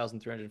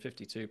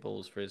 4,352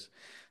 balls for his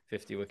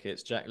 50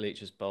 wickets. Jack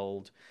Leach has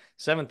bowled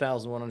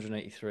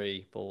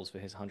 7,183 balls for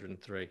his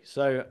 103.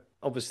 So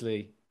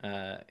obviously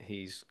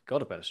he's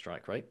got a better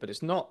strike rate, but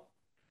it's not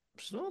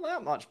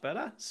that much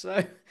better.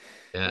 So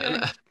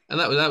and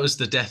that was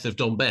the death of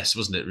Don Bess,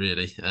 wasn't it?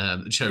 Really,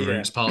 Joe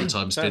Root's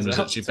part-time spin was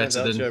actually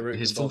better than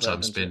his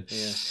full-time spin.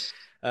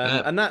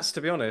 Yeah, and that's, to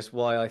be honest,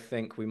 why I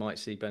think we might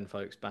see Ben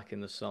Foakes back in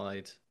the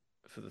side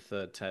for the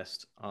 3rd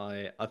Test.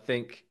 I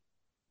think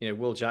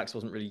Will Jacks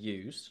wasn't really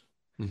used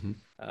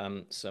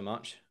so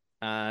much,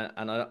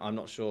 and I'm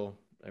not sure.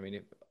 I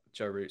mean,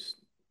 Joe Root's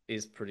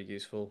is pretty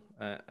useful,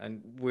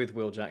 and with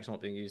Will Jacks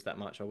not being used that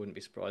much, I wouldn't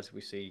be surprised if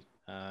we see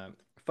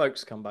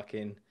Foakes come back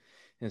in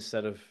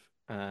instead of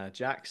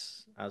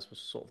Jacks, as was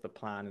sort of the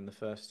plan in the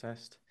 1st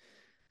Test.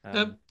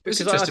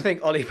 Because I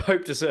think Ollie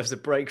Pope deserves a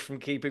break from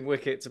keeping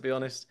wicket, to be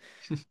honest.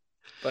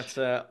 But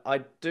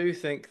I do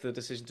think the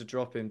decision to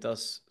drop him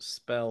does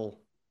spell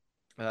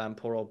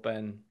poor old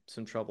Ben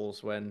some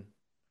troubles when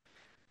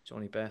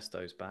Johnny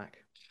Bairstow's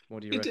back.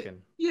 What do you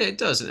reckon? It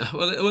does.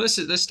 Well,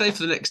 let's stay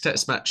for the next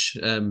Test match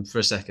for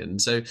a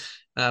second. So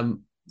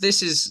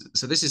this is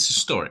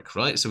historic,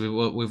 right?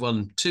 So we've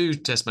won 2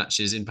 Test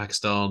matches in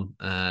Pakistan.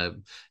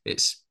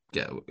 It's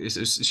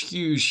a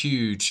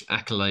huge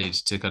accolade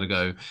to kind of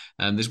go.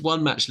 There's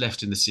 1 match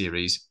left in the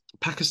series.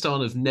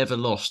 Pakistan have never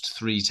lost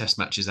 3 Test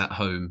matches at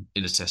home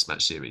in a Test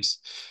match series.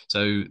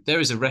 So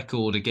there is a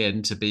record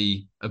again to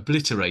be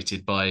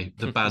obliterated by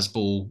the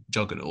Bazball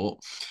juggernaut.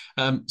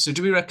 So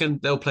do we reckon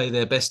they'll play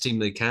their best team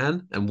they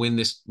can and win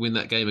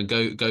that game and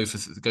go for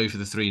the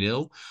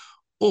 3-0?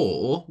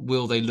 Or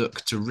will they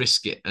look to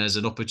risk it as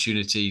an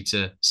opportunity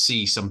to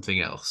see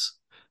something else?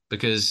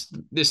 Because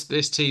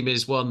this team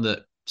is one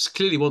that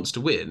clearly wants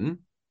to win,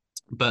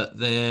 but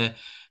their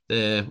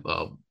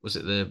well, was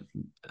it their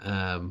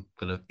kind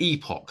of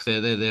epoch?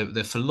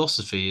 Their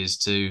philosophy is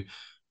to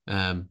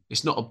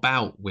it's not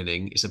about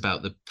winning, it's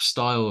about the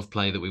style of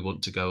play that we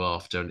want to go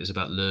after, and it's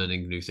about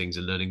learning new things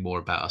and learning more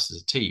about us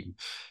as a team.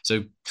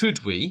 So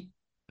could we,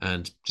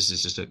 and this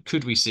is just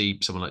could we see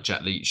someone like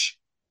Jack Leach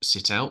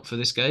sit out for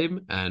this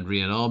game and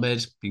Rian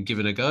Ahmed being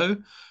given a go?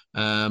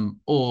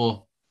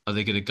 Or are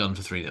they going to gun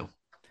for 3-0?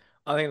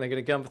 I think they're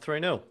going to gun for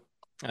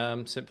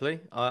 3-0. Simply,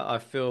 I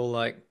feel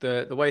like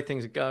the way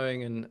things are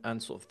going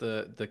and sort of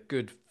the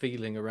good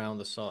feeling around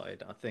the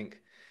side. I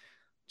think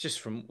just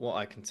from what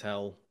I can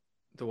tell,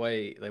 the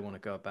way they want to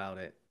go about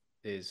it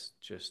is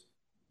just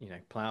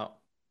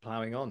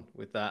plowing on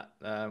with that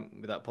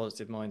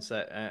positive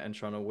mindset and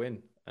trying to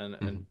win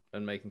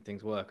and making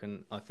things work.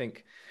 And I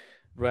think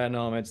Ryan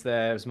Ahmed's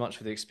there as much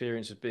for the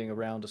experience of being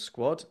around a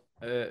squad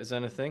as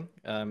anything.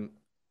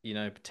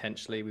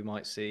 Potentially we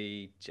might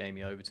see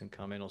Jamie Overton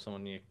come in or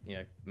someone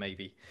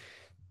maybe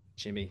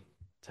Jimmy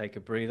take a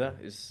breather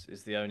is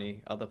the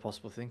only other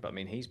possible thing. But I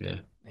mean Yeah.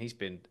 he's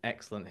been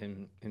excellent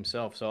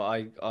himself. So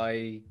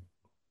I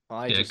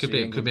Yeah, it just could see be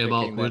it could England be a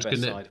Mark picking their Wood,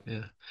 best couldn't it? side.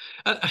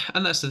 Yeah,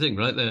 and that's the thing,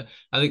 right? There,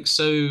 I think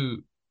so.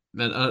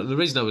 Man, the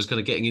reason I was kind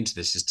of getting into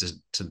this is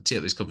to tee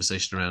up this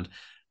conversation around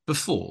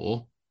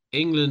before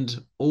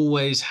England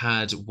always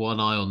had one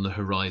eye on the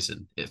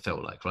horizon. It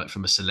felt like, right,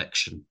 from a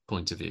selection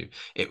point of view,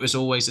 it was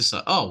always this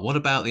like, oh, what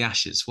about the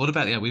Ashes? What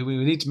about we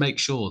need to make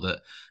sure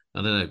that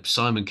I don't know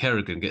Simon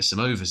Kerrigan gets some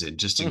overs in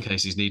just in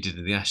case he's needed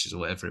in the Ashes or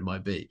whatever it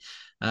might be.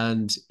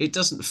 And it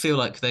doesn't feel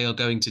like they are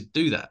going to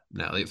do that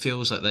now. It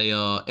feels like they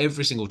are,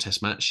 every single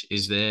test match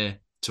is there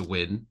to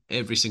win.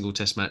 Every single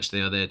test match,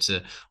 they are there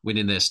to win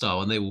in their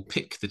style, and they will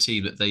pick the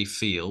team that they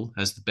feel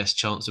has the best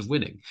chance of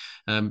winning.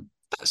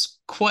 That's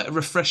quite a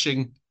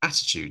refreshing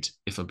attitude,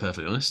 if I'm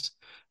perfectly honest.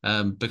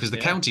 Because Yeah,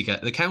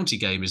 the county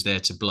game is there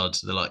to blood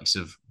the likes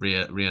of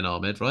Rian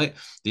Ahmed, right?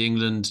 The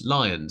England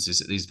Lions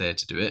is there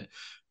to do it.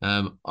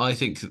 I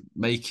think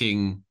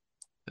making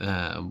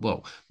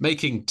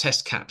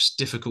test caps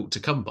difficult to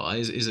come by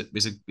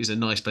is a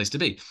nice place to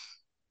be.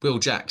 Will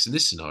Jacks in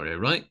this scenario,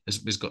 right,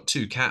 has got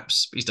 2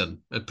 caps. He's done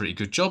a pretty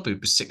good job. He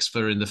was six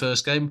for in the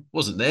first game.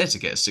 Wasn't there to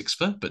get a six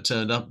for, but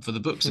turned up for the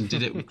books and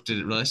did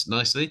it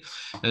nicely,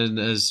 and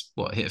has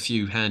hit a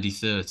few handy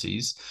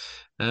 30s.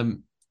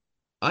 Um,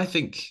 I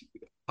think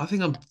I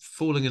think I'm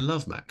falling in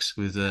love, Max,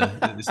 with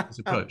this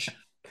approach.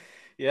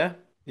 yeah.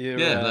 You're.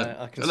 Yeah,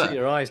 I can see like,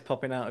 your eyes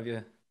popping out of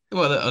your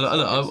well,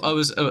 sockets. I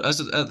was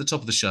as at the top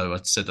of the show. I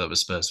said that I was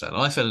a Spurs fan.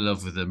 I fell in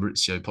love with the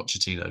Maurizio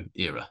Pochettino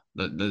era.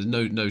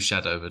 No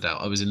shadow of a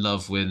doubt. I was in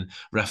love when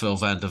Rafael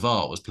van der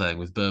Vaart was playing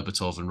with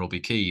Berbatov and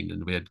Robbie Keane,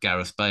 and we had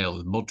Gareth Bale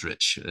and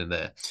Modric in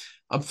there.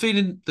 I'm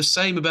feeling the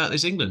same about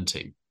this England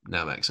team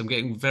now, Max. I'm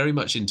getting very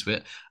much into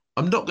it.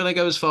 I'm not going to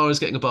go as far as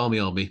getting a Barmy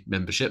Army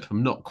membership.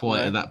 I'm not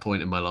quite at No, that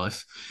point in my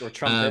life. or a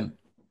trumpet. Um,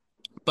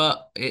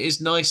 but it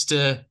is nice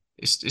to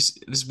it's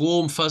this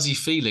warm fuzzy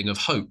feeling of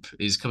hope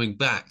is coming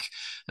back,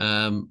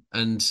 and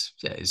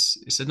yeah,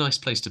 it's a nice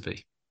place to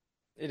be.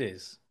 It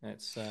is.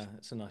 It's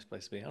a nice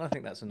place to be, and I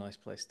think that's a nice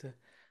place to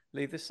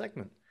leave this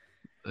segment.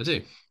 I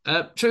do.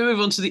 Shall we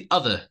move on to the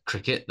other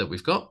cricket that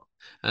we've got?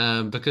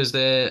 Because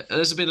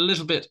there's been a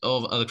little bit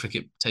of other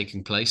cricket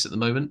taking place at the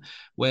moment,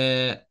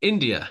 where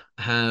India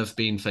have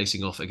been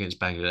facing off against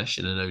Bangladesh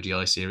in an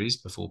ODI series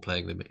before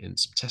playing them in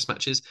some Test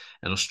matches,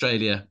 and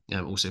Australia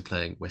also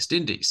playing West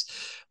Indies.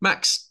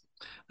 Max,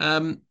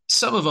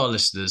 some of our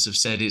listeners have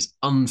said it's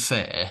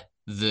unfair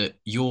that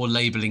you're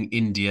labelling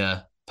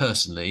India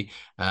personally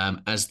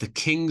as the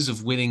kings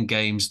of winning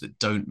games that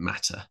don't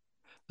matter.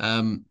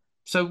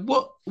 So,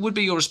 what would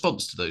be your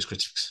response to those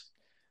critics?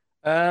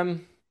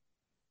 Um,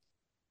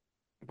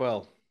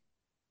 well,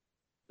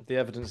 the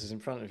evidence is in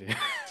front of you.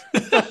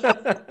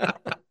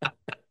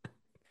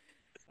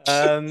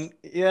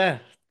 Yeah.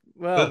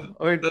 But, Well,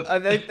 I mean, but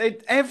they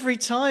every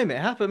time it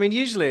happened. I mean,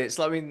 usually it's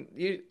like, I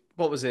mean,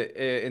 what was it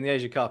in the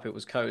Asia Cup? It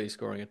was Kohli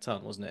scoring a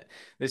ton, wasn't it?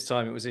 This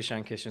time it was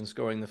Ishan Kishan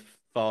scoring the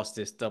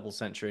fastest double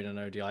century in an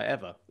ODI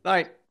ever.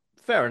 Like,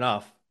 fair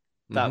enough.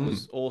 That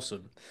was mhm.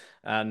 awesome,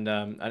 and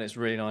it's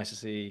really nice to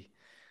see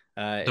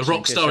The Ishan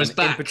rock star is Kishan in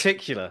back.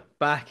 particular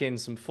back in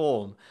some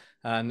form,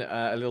 and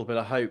a little bit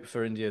of hope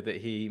for India that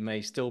he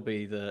may still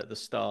be the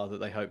star that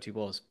they hoped he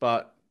was.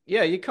 But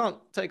yeah, you can't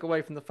take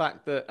away from the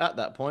fact that at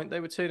that point they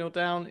were 2-0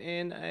 down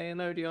in an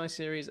ODI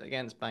series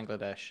against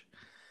Bangladesh.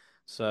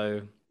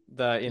 So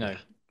Yeah.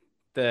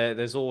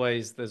 there's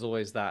always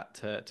that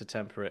to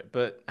temper it.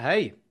 But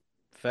hey,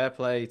 fair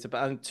play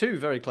to and two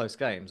very close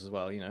games as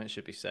well. It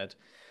should be said.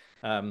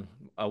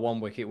 A 1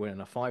 wicket win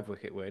and a 5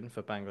 wicket win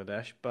for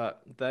Bangladesh,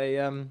 but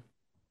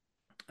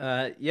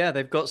yeah,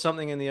 they've got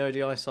something in the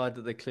ODI side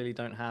that they clearly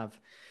don't have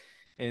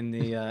in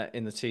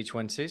the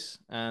T20s.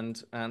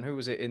 And who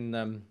was it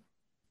in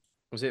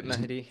Was it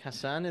Mehdi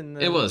Hassan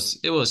It was,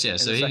 yeah. in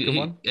So the second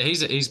one?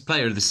 he's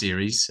player of the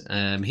series.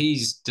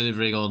 He's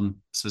delivering on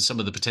some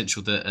of the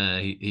potential that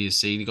he has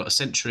seen. He got a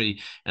century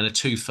and a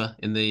twofer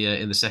in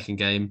the second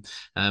game,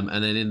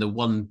 and then in the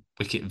 1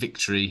 wicket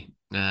victory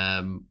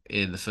in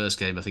the first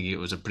game, I think it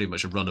was pretty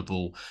much a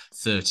runnable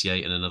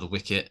 38 and another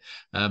wicket.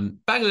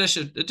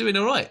 Bangladesh are doing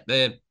all right.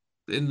 They're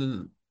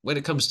when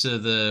it comes to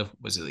the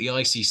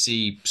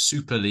ICC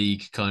Super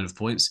League kind of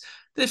points,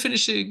 they're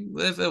finishing.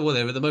 They're at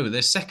the moment.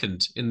 They're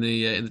second in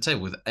the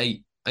table with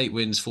eight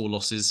wins, 4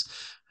 losses.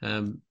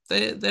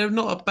 They're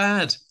not a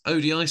bad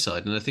ODI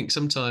side, and I think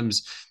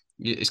sometimes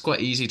it's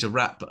quite easy to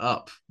wrap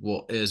up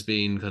what has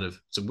been kind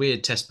of some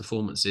weird test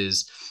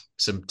performances,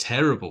 some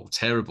terrible,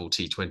 terrible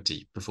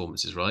T20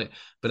 performances, right?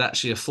 But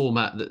actually a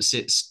format that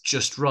sits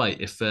just right.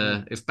 If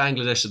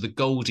Bangladesh are the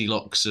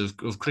Goldilocks of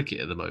cricket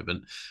at the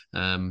moment,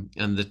 and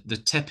the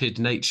tepid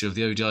nature of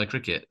the ODI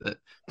cricket,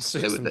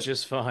 Suits them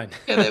just fine.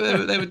 yeah,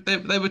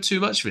 they were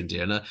too much for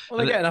India. Well,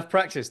 they get enough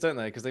practice, don't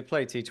they? Because they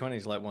play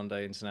T20s like one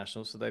day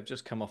international, so they've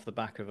just come off the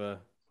back of a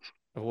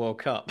World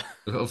Cup,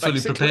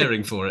 fully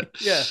preparing for it.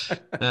 Yeah.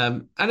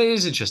 And it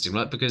is interesting,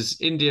 right? Because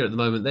India at the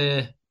moment,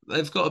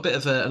 they've got a bit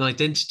of an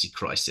identity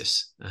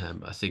crisis,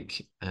 I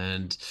think,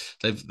 and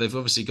they've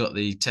obviously got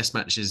the test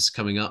matches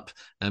coming up.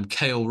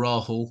 KL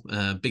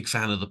Rahul, big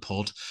fan of the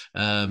pod,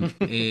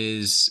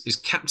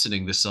 is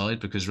captaining the side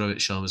because Rohit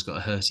Sharma's got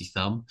a hurty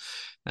thumb,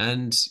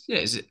 and yeah,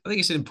 I think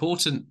it's an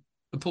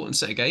important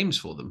set of games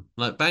for them.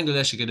 Like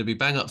Bangladesh are going to be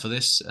bang up for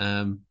this.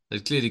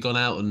 They've clearly gone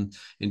out and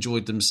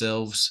enjoyed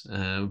themselves.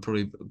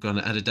 Probably going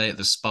to add a day at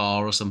the spa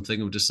or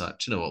something. We're just like,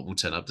 do you know what? We'll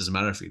turn up. Doesn't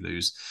matter if we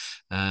lose,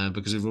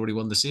 because we've already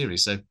won the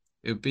series. So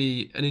it would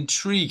be an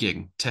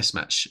intriguing test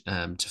match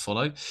to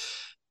follow.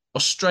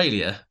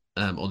 Australia,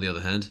 on the other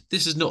hand,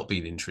 this has not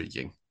been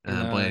intriguing.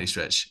 By any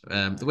stretch.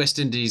 The West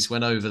Indies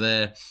went over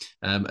there,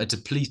 a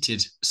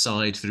depleted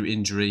side through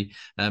injury.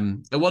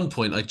 At one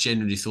point, I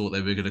genuinely thought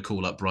they were going to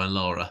call up Brian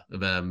Lara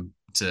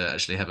to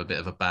actually have a bit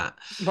of a bat.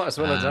 Might as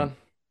well have done.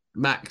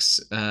 Max,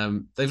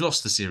 they've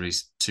lost the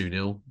series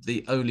 2-0.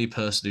 The only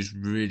person who's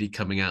really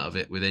coming out of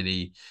it with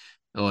any...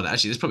 Oh,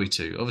 actually, there's probably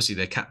two. Obviously,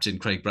 their captain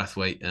Craig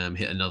Brathwaite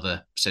hit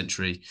another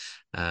century.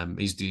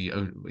 He's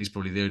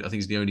probably I think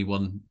he's the only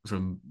one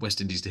from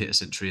West Indies to hit a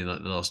century in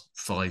like the last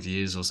 5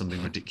 years or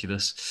something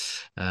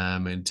ridiculous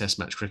in Test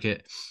match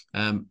cricket.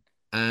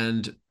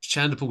 And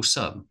Chanderpaul's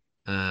son,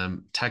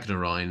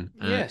 Tagnarine,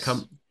 yes.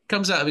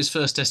 comes out of his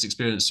first Test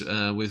experience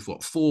with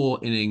 4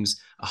 innings,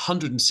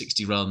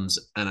 160 runs,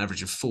 an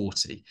average of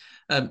 40.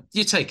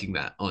 You're taking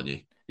that, aren't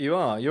you? You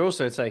are. You're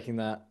also taking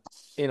that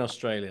in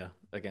Australia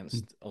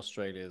against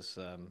Australia's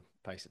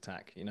pace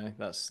attack. You know,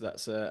 that's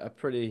a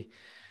pretty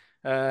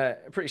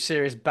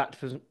serious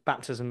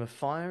baptism of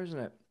fire, isn't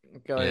it?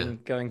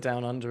 Going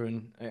down under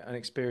and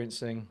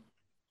experiencing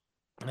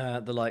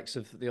the likes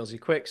of the Aussie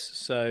Quicks.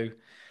 So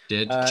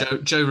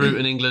Joe Root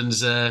in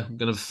England's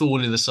kind of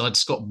thorn in the side.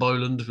 Scott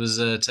Boland was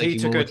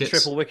taking more wickets. He took a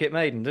triple wicket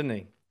maiden, didn't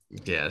he?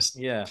 Yes.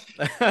 Yeah.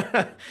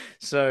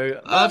 So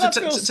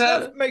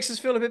that makes us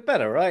feel a bit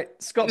better, right?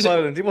 Scott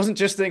Boland, it wasn't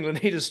just England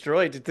he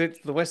destroyed,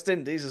 the West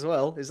Indies as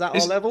well. Is that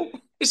our level?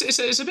 It's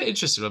a bit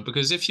interesting, right?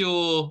 Because if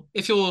you're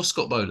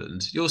Scott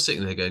Boland, you're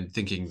sitting there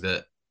thinking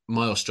that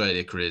my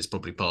Australia career has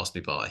probably passed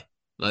me by.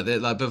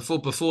 Like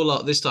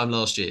before this time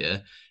last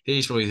year,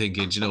 he's probably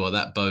thinking, do you know what,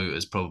 that boat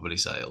has probably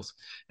sailed.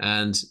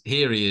 And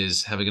here he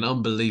is having an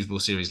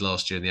unbelievable series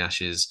last year in the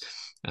Ashes,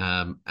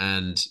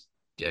 and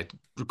yeah,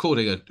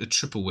 recording a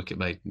triple wicket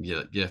maiden.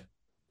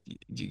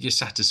 You're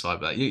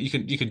satisfied with that.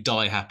 You can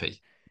die happy.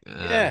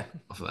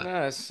 Off of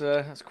that.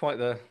 No, that's quite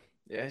the.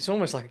 Yeah, it's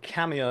almost like a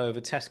cameo of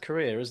a Test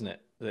career, isn't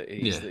it? That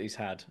he's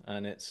had,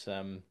 and it's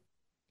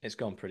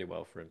gone pretty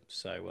well for him.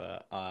 So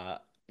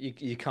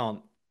you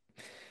can't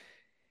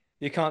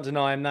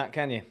deny him that,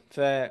 can you?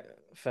 Fair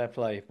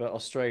play. But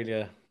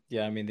Australia,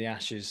 yeah, I mean the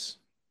Ashes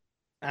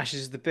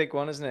is the big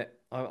one, isn't it?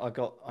 I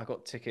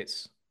got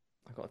tickets.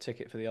 I got a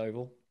ticket for the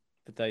Oval.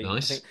 The day,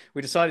 nice. I think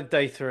we decided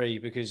day 3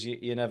 because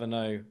you never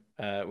know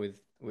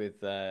with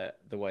the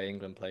way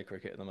England play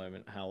cricket at the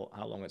moment how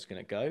long it's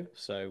going to go.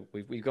 So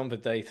we've gone for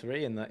day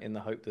 3 in the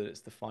hope that it's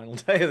the final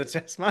day of the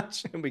Test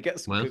match and we get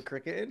some good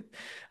cricket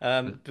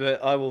in.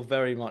 But I will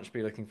very much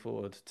be looking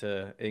forward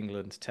to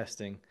England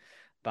testing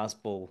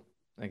Bazball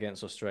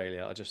against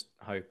Australia. I just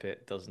hope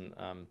it doesn't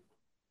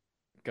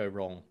go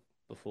wrong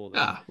before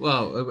then.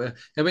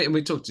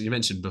 You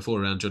mentioned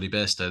before around Johnny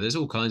Bairstow, there's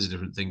all kinds of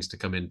different things to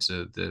come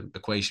into the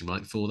equation,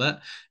 right, for that.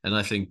 And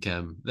I think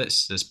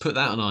let's put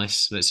that on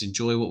ice. Let's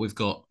enjoy what we've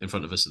got in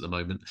front of us at the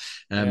moment.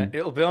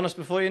 It'll be honest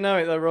before you know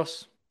it though,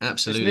 Ross.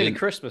 Absolutely. It's nearly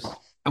Christmas.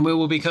 And we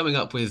will be coming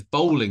up with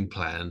bowling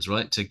plans,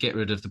 right, to get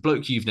rid of the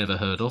bloke you've never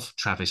heard of,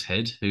 Travis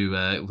Head, who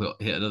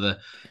hit another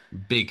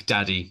big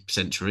daddy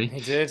century.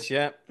 He did,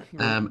 yeah.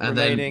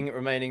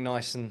 Remaining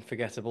nice and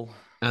forgettable.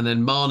 And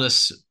then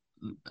Marnus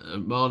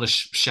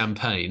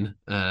Champagne,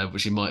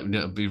 which he might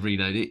be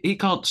renamed. He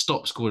can't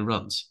stop scoring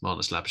runs,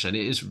 Marnus Labuschagne.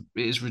 It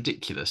is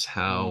ridiculous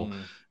how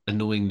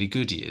annoyingly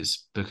good he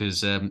is,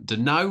 because the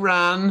no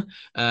run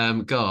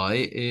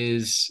guy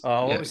is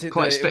What was it?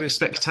 quite It was the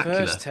spectacular.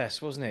 first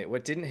test, wasn't it? Where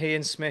didn't he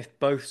and Smith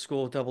both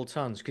score double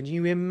tons? Can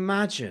you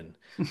imagine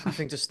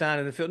having to stand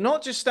in the field,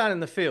 not just stand in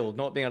the field,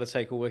 not being able to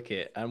take a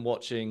wicket, and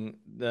watching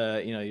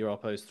your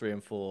oppos 3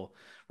 and 4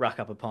 rack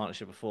up a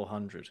partnership of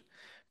 400,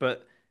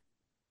 but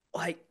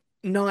like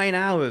 9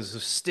 hours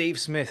of Steve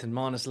Smith and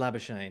Marnus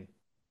Labuschagne.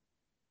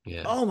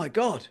 Yeah. Oh my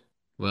God.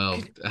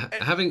 Well,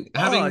 having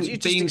you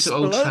just been to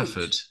Old explode.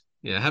 Trafford,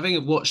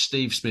 having watched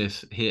Steve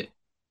Smith hit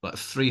like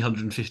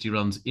 350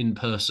 runs in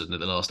person at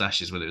the last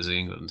Ashes when it was in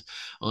England,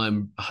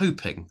 I'm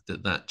hoping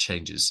that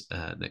changes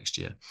next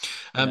year.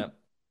 Yeah.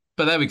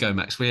 But there we go,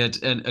 Max. We had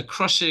a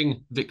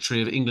crushing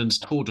victory of England's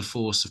tour de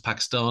force of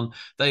Pakistan.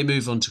 They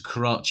move on to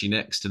Karachi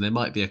next, and there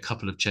might be a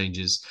couple of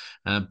changes.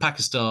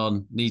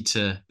 Pakistan need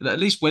to at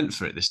least went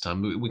for it this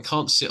time. We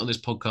can't sit on this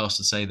podcast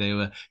and say they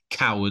were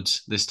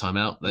cowards this time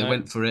out. They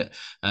went for it,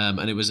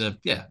 and it was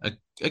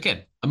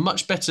again a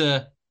much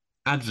better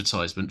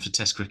advertisement for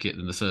Test cricket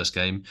than the first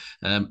game.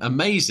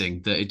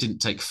 Amazing that it didn't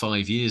take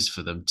 5 years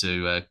for them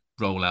to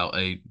roll out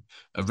a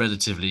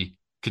relatively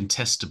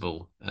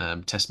contestable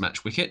test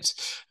match wicket,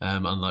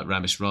 unlike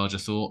Ramesh Raja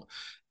thought.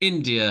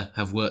 India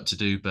have work to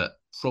do, but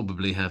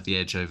probably have the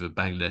edge over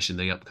Bangladesh in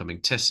the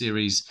upcoming test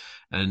series.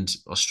 And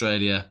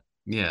Australia,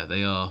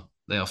 they are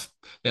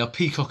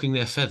peacocking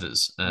their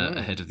feathers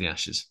ahead of the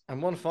Ashes.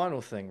 And one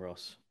final thing,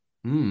 Ross.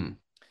 Mm.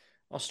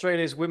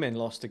 Australia's women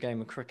lost a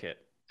game of cricket.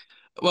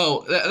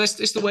 Well,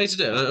 it's the way to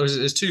do it.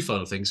 There's two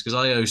final things, because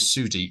I owe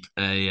Sudeep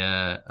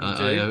I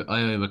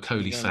owe him a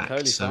Kohli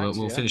fact, so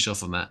we'll finish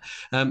off on that.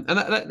 And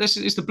this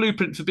is the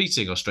blueprint for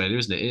beating Australia,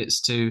 isn't it? It's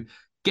to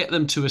get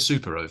them to a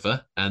super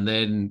over and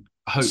then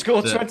hope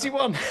score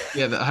 21.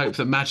 Hope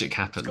that magic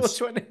happens.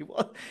 Score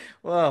 21.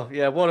 Well,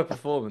 yeah, what a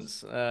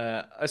performance!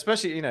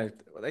 Especially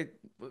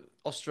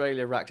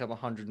Australia racked up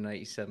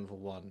 187 for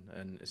one,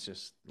 and it's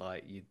just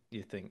like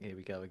you think, here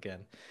we go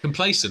again.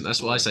 Complacent.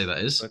 That's what I say. That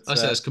is. I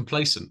say that's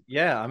complacent.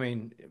 Yeah, I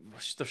mean,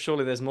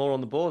 surely there's more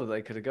on the board that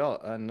they could have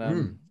got,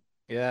 and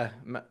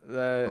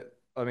Shafali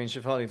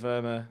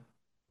Verma,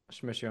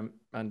 Smriti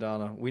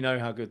Mandana, we know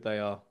how good they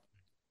are.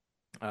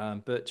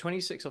 But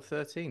 26 off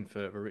 13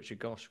 for Richard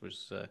Gosch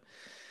was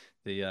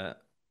the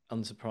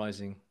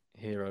unsurprising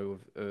hero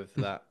of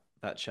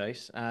that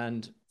chase.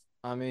 And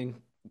I mean,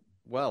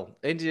 well,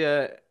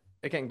 India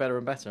are getting better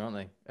and better, aren't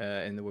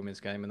they, in the women's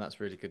game, and that's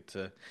really good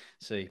to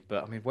see.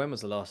 But I mean, when was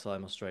the last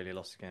time Australia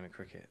lost a game of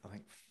cricket? I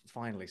think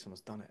finally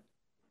someone's done it.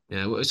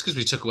 Yeah, well, it's because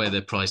we took away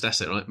their prized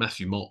asset, right?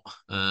 Matthew Mott.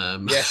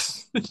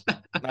 Yes,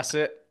 that's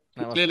it.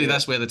 Clearly,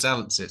 that's where the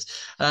talent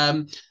sits.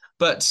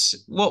 But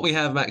what we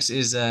have, Max,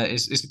 is the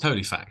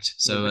Kohli fact.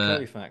 So the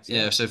Kohli fact,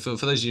 yeah. So for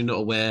those of you not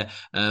aware,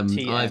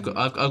 I've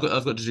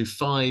got to do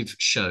 5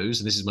 shows,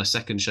 and this is my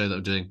second show that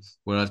I'm doing,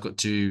 where I've got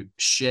to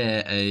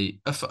share a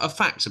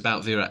fact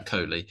about Virat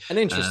Kohli. An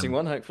interesting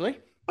one, hopefully.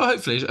 Well,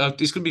 hopefully, it's going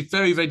to be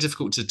very, very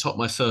difficult to top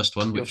my first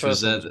one, which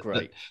was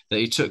great.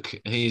 That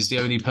he's the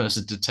only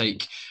person to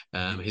take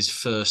his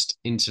first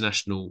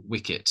international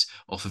wicket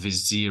off of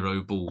his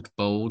zero ball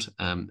bowled,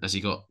 as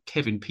he got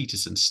Kevin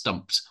Peterson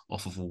stumped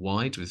off of a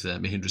wide, with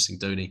Mahendra Singh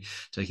Dhoni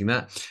taking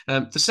that.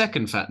 The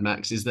second fact,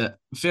 Max, is that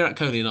Virat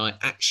Kohli and I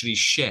actually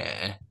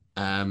share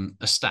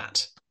a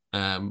stat,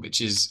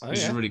 which is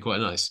really quite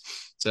nice.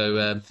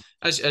 So,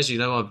 as you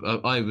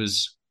know, I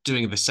was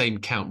doing the same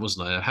count,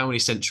 wasn't I? How many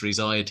centuries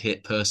I had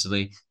hit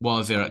personally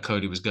while Virat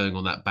Kohli was going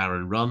on that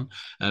barren run.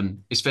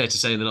 It's fair to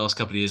say in the last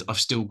couple of years, I've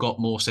still got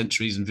more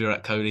centuries than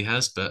Virat Kohli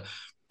has, but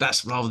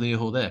that's rather neither here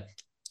nor there.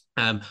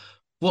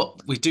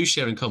 What we do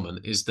share in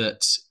common is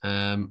that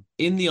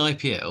in the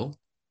IPL,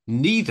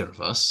 neither of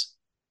us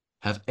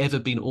have ever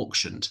been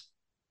auctioned.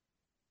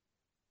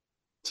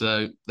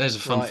 So there's a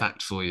fun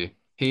fact for you.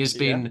 He was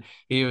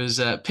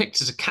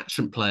picked as a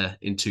catchment player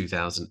in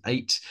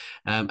 2008,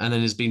 and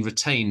then has been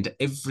retained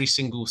every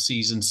single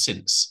season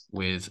since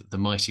with the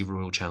mighty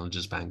Royal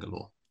Challengers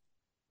Bangalore.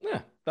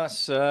 Yeah,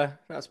 that's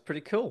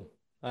pretty cool.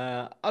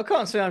 I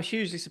can't say I'm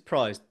hugely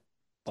surprised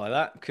by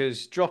that,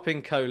 because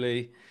dropping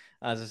Kohli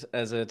as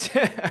an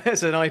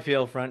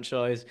IPL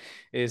franchise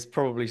is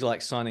probably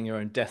like signing your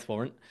own death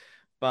warrant.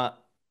 But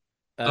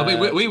I mean,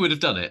 we would have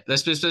done it.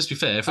 Let's be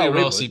fair. If we were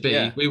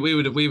RCB, we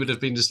would have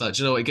been just like,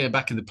 do you know what? Getting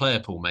back in the player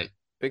pool, mate.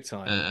 Big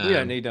time. We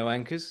don't need no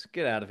anchors.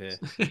 Get out of here.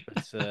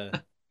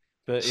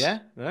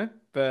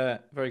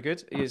 But very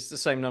good. He has the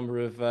same number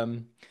of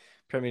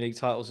Premier League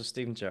titles as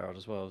Steven Gerrard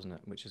as well, isn't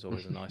it? Which is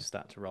always a nice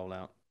stat to roll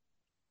out.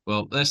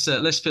 Well, let's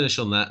finish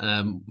on that.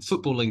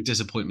 Footballing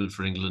disappointment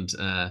for England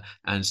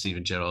and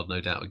Steven Gerrard,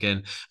 no doubt,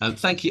 again.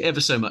 Thank you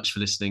ever so much for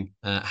listening.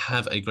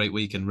 Have a great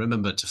week, and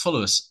remember to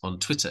follow us on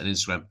Twitter and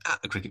Instagram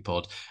at The Cricket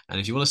Pod. And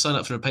if you want to sign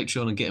up for a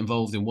Patreon and get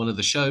involved in one of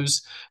the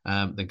shows,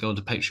 then go on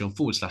to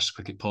Patreon/The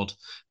Cricket Pod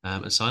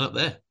and sign up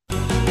there.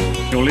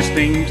 You're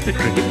listening to The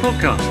Cricket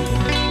Podcast.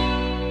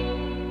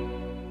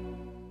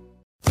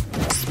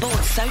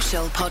 Sports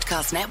Social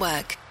Podcast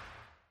Network.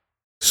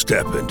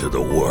 Step into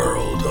the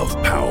world of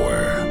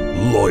power,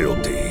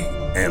 loyalty,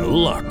 and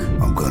luck.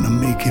 I'm gonna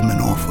make him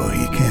an offer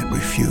he can't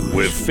refuse.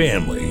 With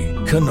family,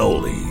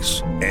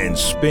 cannolis, and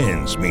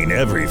spins mean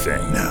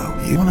everything. Now,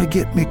 you wanna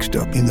get mixed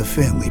up in the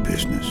family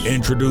business.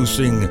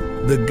 Introducing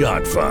The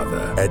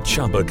Godfather at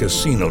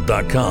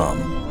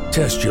ChumbaCasino.com.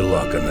 Test your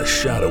luck in the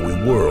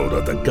shadowy world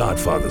of The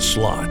Godfather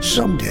slot.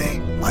 Someday,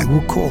 I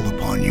will call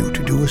upon you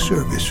to do a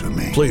service for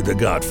me. Play The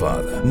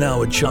Godfather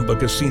now at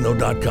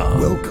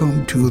ChumbaCasino.com.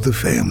 Welcome to the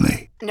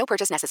family. No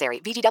purchase necessary.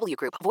 VGW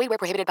Group. Void where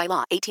prohibited by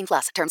law.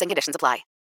 18+. Terms and conditions apply.